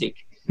basic.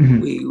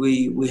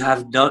 Mm-hmm. We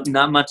have not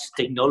much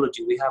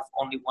technology. We have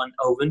only one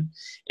oven,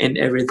 and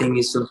everything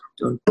is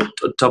on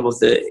top of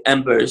the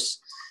embers.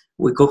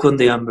 We cook on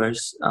the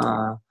embers,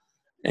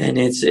 and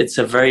it's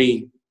a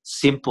very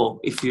simple,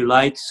 if you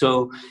like.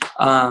 So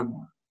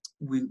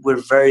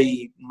we're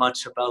very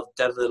much about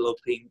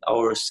developing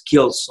our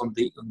skills on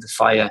the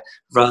fire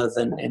rather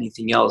than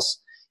anything else.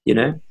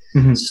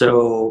 Mm-hmm.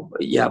 So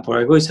yeah,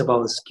 Borago is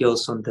about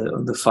skills on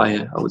the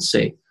fire, I would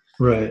say.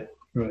 Right.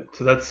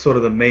 So that's sort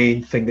of the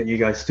main thing that you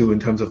guys do in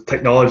terms of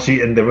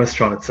technology in the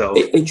restaurant itself.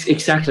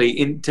 Exactly.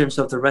 In terms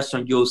of the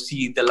restaurant, you'll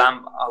see the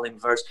lamp à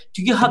l'inverse.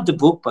 Do you have the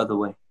book, by the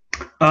way?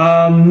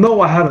 No,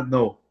 I haven't.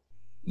 No.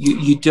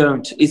 You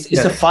don't. It's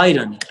a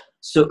Phaidon.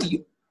 So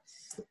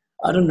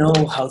I don't know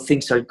how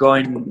things are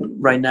going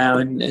right now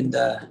in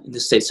the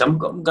States. I'm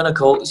gonna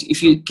call.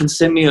 If you can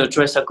send me your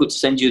address, I could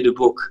send you the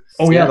book.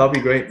 Oh yeah, that'd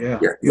be great. Yeah.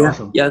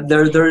 Awesome. Yeah,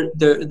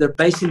 they're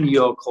based in New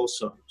York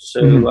also.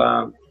 So.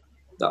 Mm-hmm.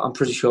 I'm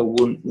pretty sure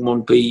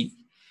won't be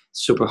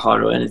super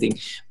hard or anything.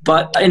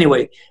 But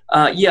anyway,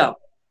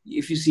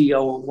 if you see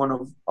one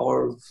of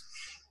our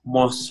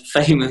most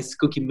famous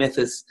cooking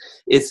methods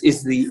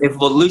is the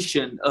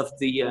evolution of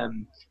the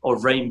or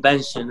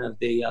reinvention of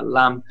the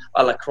lamb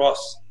a la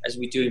crosse, as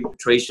we do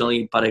traditionally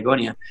in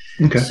Patagonia.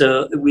 Okay.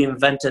 So we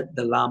invented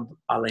the lamb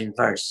a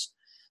l'inverse.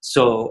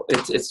 So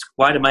it's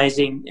quite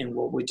amazing, and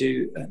what we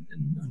do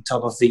on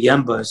top of the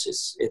embers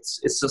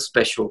it's so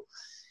special.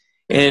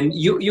 And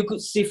you could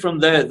see from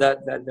there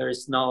that there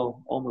is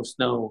almost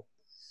no,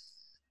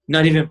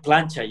 not even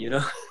plancha,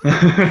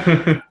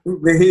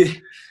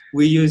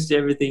 we used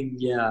everything,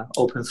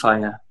 open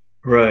fire.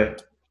 Right.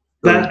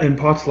 That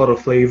imparts a lot of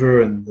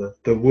flavor, and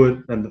the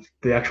wood and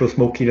the actual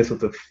smokiness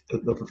of the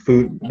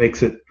food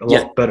makes it a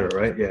lot better,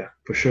 right? Yeah,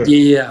 for sure.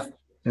 Yeah.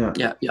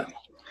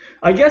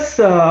 I guess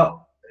a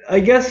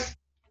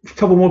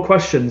couple more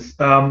questions.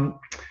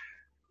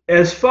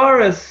 As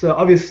far as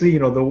obviously,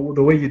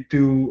 the way you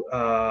do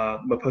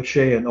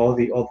mapuche and all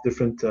the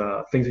different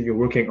things that you're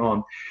working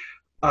on,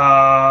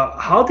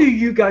 how do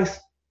you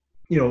guys,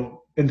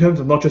 in terms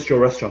of not just your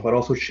restaurant but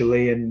also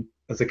Chilean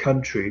as a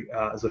country,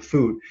 as a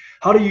food,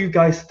 how do you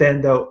guys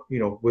stand out,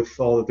 with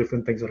all the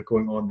different things that are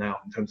going on now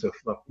in terms of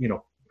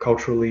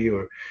culturally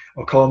or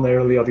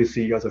culinarily?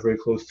 Obviously, you guys are very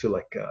close to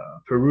like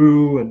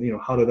Peru, and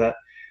how do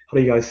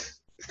you guys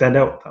stand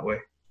out that way?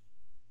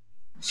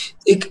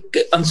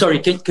 I'm sorry,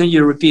 can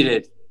you repeat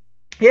it?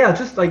 Yeah,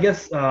 just I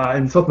guess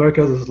in South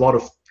America there's a lot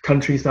of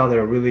countries now that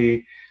are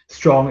really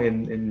strong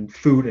in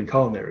food and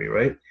culinary,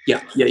 right?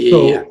 Yeah.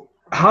 So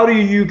how do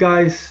you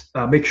guys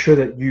make sure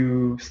that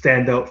you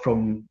stand out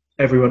from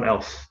everyone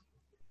else?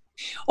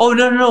 Oh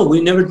no, we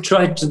never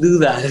tried to do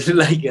that.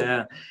 Like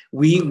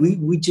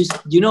we just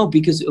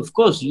because of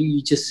course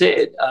you just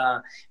said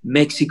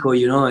Mexico,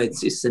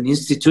 it's an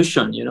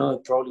institution,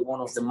 probably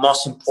one of the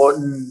most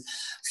important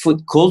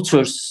food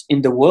cultures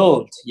in the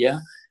world.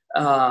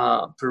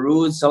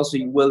 Peru is also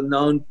well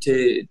known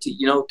to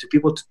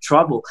people to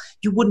travel.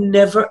 You would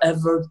never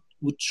ever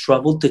would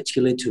travel to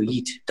Chile to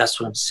eat. That's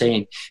what I'm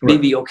saying.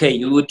 Right. Maybe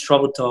you would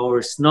travel to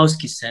our snow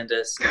ski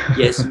centers.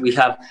 Yes, we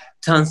have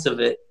tons of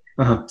it.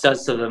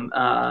 Tons of them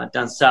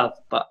down south,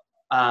 but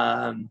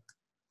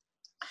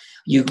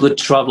you could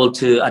travel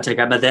to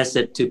Atacama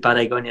Desert, to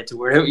Patagonia, to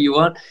wherever you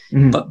want.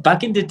 Mm-hmm. But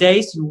back in the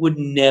days, you would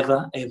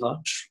never ever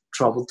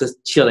travel to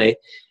Chile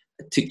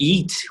to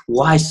eat.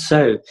 Why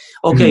so?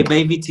 Okay,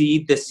 maybe to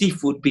eat the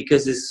seafood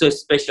because it's so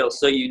special,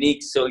 so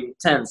unique, so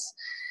intense.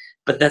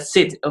 But that's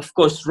it. Of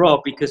course,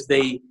 raw, because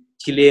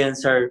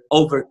Chileans are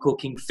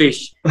overcooking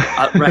fish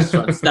at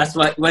restaurants. That's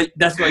why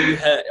you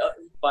heard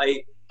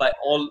by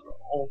all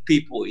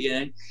people,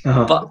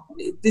 But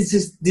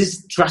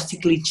this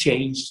drastically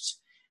changed.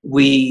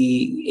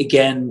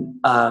 We're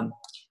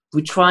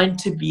trying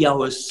to be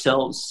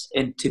ourselves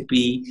and to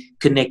be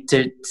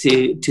connected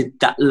to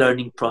that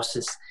learning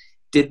process,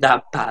 to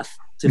that path,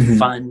 to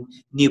find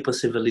new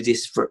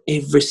possibilities for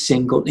every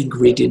single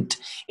ingredient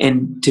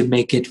and to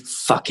make it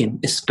fucking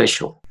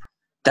special.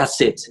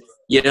 That's it.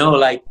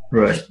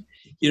 Right.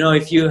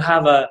 If you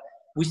have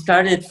we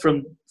started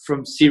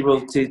from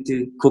zero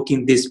to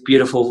cooking this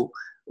beautiful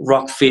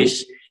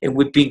rockfish, and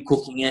we've been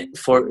cooking it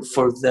for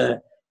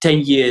the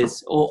 10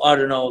 years, or I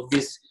don't know,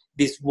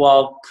 these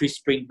wild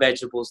pre-spring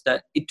vegetables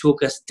that it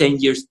took us 10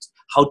 years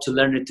how to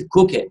learn it, to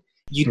cook it.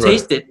 You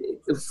taste it,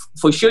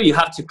 for sure you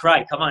have to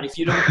cry. Come on, if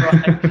you don't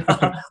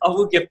cry, I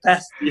will get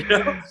past,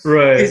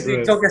 Right. Because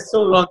it took us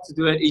so long to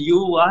do it.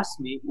 You ask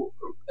me,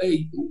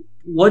 hey,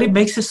 what it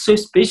makes us so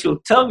special?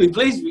 Tell me,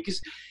 please,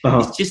 because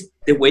it's just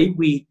the way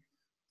we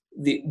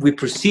we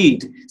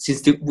proceed,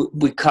 since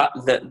we cut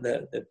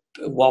the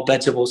wild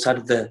vegetables out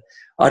of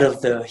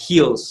the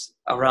hills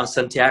around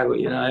Santiago,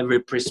 every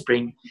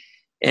pre-spring,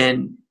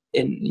 and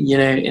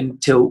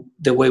until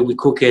the way we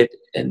cook it,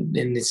 and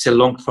it's a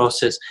long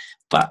process,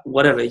 but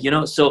whatever,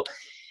 so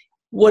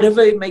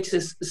whatever it makes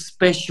us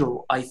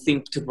special, I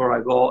think, to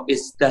Boragó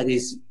is that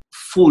is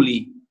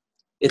fully,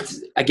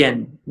 it's,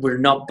 again, we're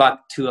not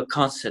back to a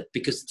concept,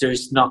 because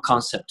there's no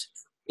concept.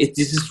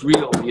 This is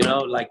real,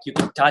 like you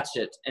can touch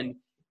it and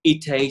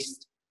it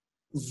tastes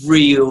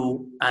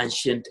real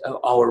ancient,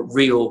 our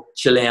real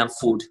Chilean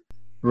food,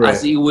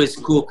 as it was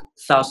cooked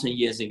 1,000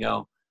 years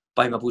ago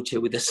by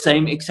Mapuche with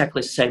the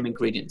exactly same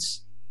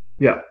ingredients.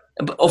 Yeah.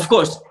 But of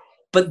course,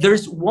 but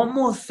there's one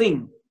more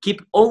thing.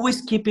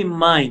 Always keep in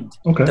mind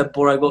that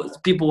Boragó,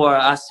 people are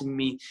asking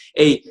me,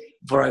 hey,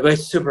 Boragó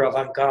is super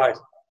avant-garde.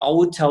 I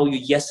would tell you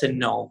yes and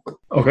no,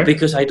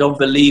 because I don't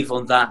believe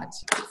on that.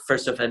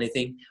 First of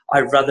anything,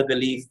 I'd rather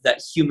believe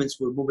that humans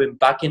were moving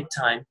back in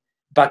time,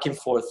 back and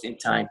forth in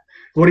time.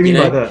 What do you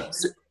mean by that?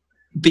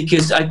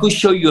 Because I could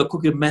show you a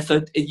cooking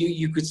method, and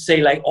you could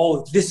say like,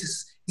 oh, this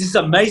is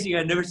amazing.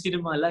 I've never seen it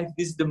in my life.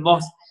 This is the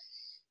most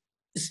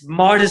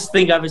smartest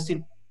thing I've ever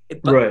seen.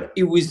 But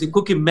it was the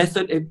cooking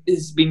method.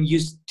 It's been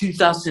used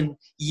 2,000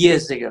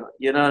 years ago.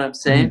 You know what I'm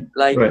saying?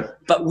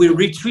 But we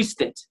retwist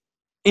it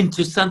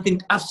into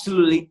something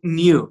absolutely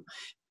new.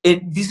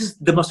 And this is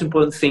the most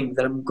important thing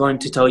that I'm going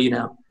to tell you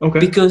now.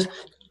 Because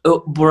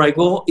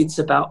Boragó, it's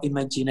about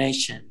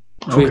imagination,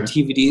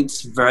 creativity.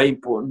 It's very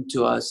important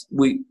to us.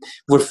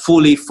 We're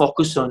fully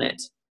focused on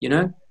it.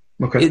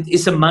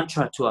 It's a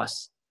mantra to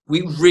us.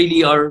 We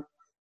really are.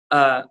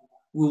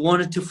 We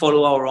wanted to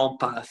follow our own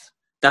path.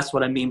 That's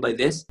what I mean by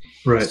this.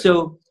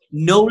 So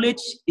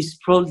knowledge is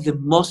probably the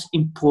most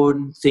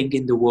important thing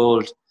in the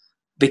world,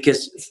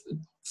 because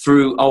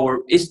through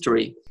our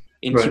history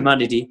in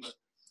humanity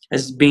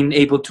has been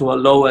able to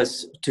allow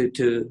us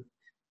to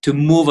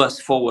move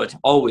us forward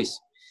always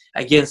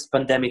against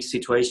pandemic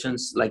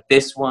situations like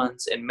this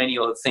ones and many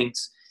other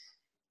things.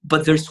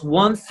 But there's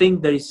one thing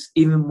that is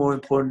even more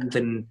important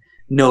than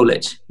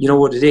knowledge. You know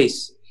what it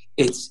is?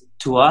 It's,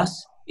 to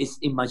us, it's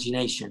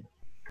imagination.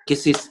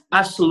 Because it's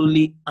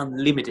absolutely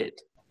unlimited,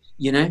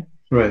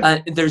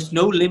 there's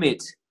no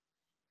limit.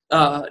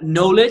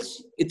 Knowledge,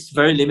 it's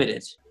very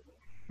limited.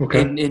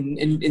 And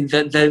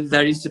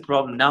that is the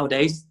problem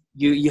nowadays.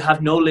 You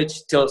have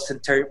knowledge till a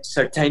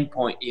certain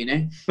point,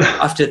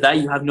 After that,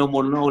 you have no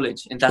more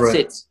knowledge, and that's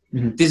it.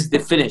 This is the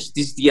finish.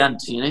 This is the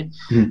end,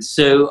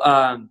 So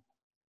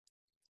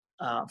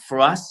for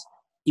us,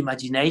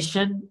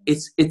 imagination,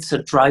 it's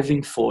a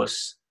driving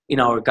force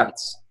in our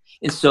guts.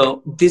 And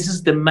so this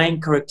is the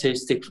main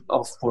characteristic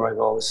of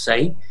Borago, I would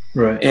say.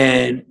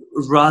 And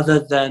rather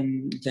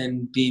than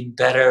being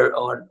better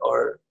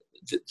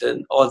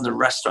than other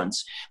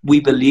restaurants, we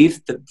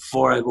believe that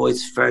Borago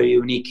is very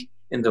unique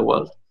in the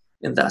world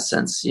in that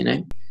sense,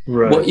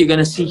 What you're going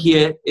to see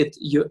here,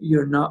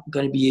 you're not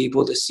going to be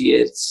able to see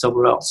it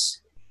somewhere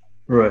else.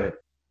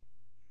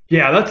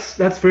 Yeah,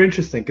 that's very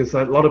interesting, because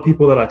a lot of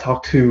people that I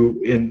talk to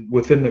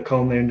within the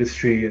culinary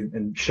industry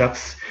and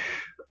chefs,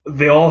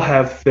 they all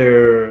have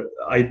their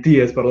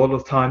ideas, but a lot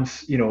of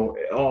times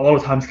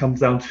comes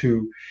down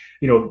to,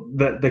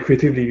 the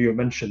creativity you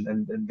mentioned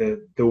and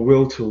the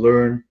will to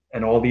learn,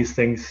 and all these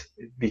things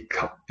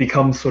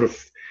become sort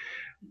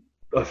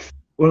of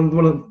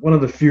one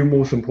of the few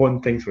most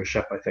important things for a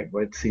chef, I think,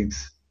 right? It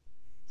seems.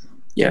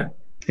 Yeah,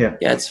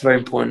 it's very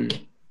important.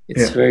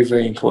 It's very,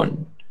 very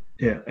important.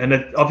 Yeah, and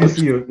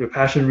obviously your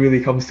passion really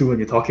comes through when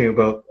you're talking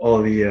about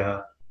all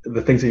the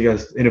things that you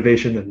guys,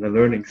 innovation and the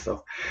learning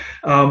stuff.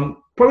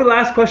 Probably the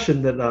last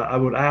question that I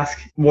would ask,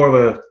 more of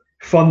a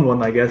fun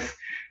one, I guess.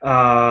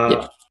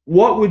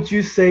 What would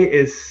you say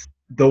is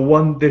the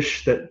one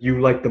dish that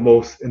you like the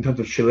most in terms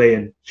of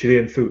Chilean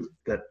food?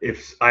 That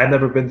if I have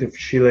never been to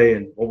Chile,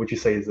 and what would you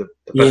say is the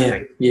best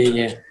thing?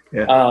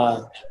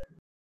 Yeah.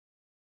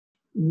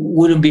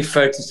 Wouldn't be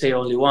fair to say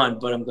only one,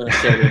 but I'm going to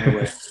say it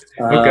anyway.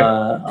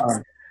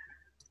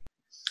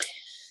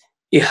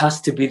 It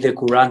has to be the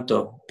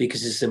curanto,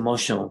 because it's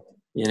emotional,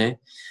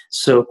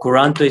 So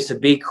curanto is a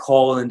big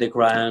hole in the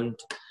ground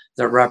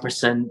that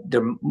represent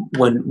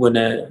when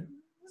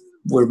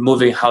we're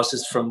moving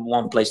houses from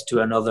one place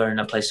to another in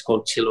a place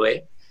called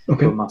Chiloé,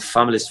 where my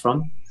family's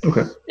from.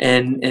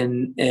 And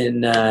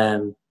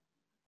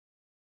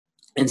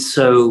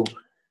so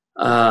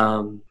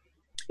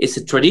it's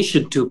a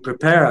tradition to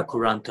prepare a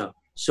curanto.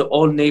 So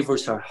all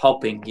neighbors are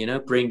helping,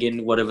 bring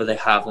in whatever they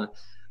have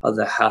of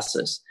the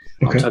houses.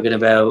 I'm talking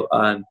about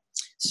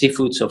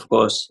seafoods, of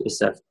course.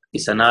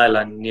 It's an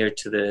island near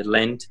to the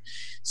land,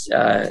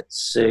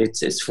 so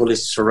it's fully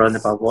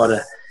surrounded by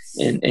water,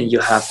 and you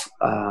have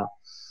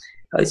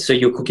so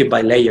you're cooking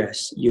by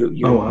layers.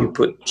 You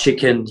put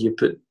chicken, you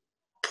put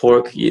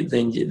pork,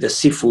 then the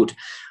seafood,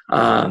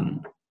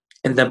 and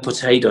then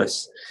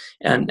potatoes,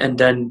 and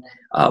then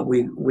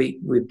we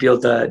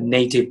build a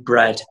native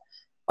bread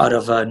out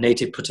of a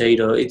native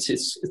potato.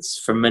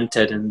 It's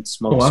fermented and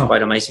smells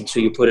quite amazing. So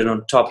you put it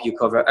on top, you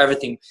cover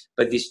everything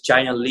by these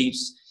giant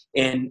leaves,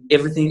 and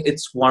everything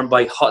it's warmed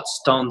by hot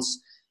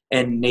stones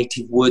and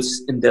native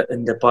woods in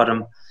the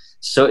bottom.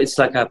 So it's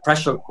like a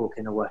pressure cook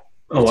in a way.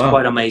 Oh, It's wow.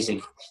 quite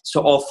amazing.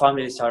 So all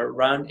families are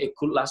around. It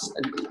could last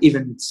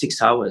even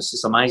 6 hours.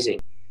 It's amazing.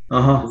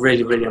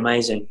 Really, really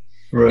amazing.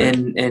 Right.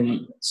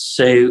 And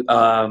so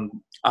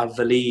I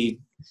believe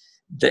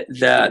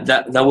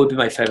that would be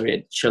my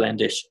favorite Chilean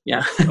dish.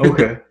 Yeah.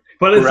 Okay.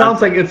 But it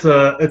sounds like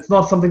it's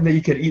not something that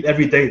you can eat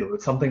every day though.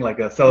 It's something like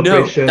a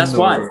celebration.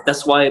 No,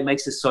 that's why it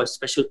makes it so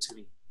special to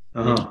me.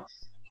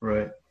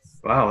 Right.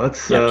 Wow,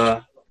 that's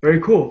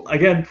very cool.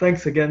 Again,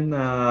 thanks again,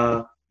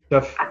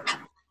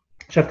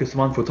 Chef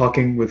Guzman, for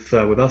talking with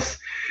us.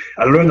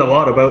 I learned a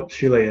lot about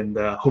Chile, and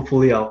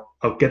hopefully I'll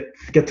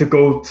get to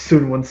go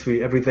soon once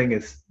everything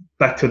is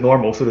back to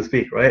normal, so to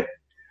speak. Right.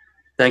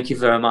 Thank you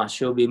very much.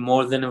 You'll be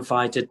more than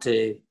invited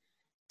to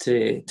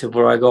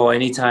Boragó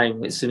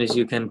anytime, as soon as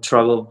you can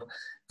travel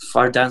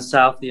far down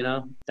south,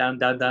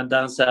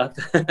 down south.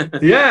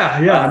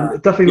 Yeah,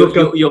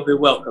 definitely you'll be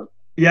welcome.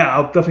 Yeah,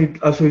 I'll definitely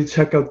actually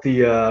check out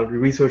the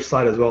research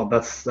side as well.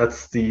 That's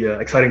the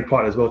exciting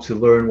part as well, to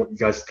learn what you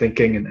guys are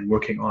thinking and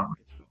working on.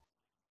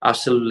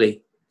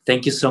 Absolutely.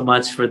 Thank you so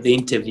much for the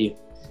interview.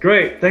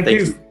 Great, thank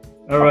you.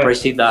 All right. I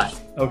appreciate that.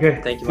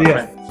 Okay. Thank you, See my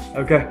ya. friend.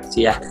 Okay.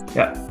 See ya.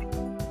 Yeah.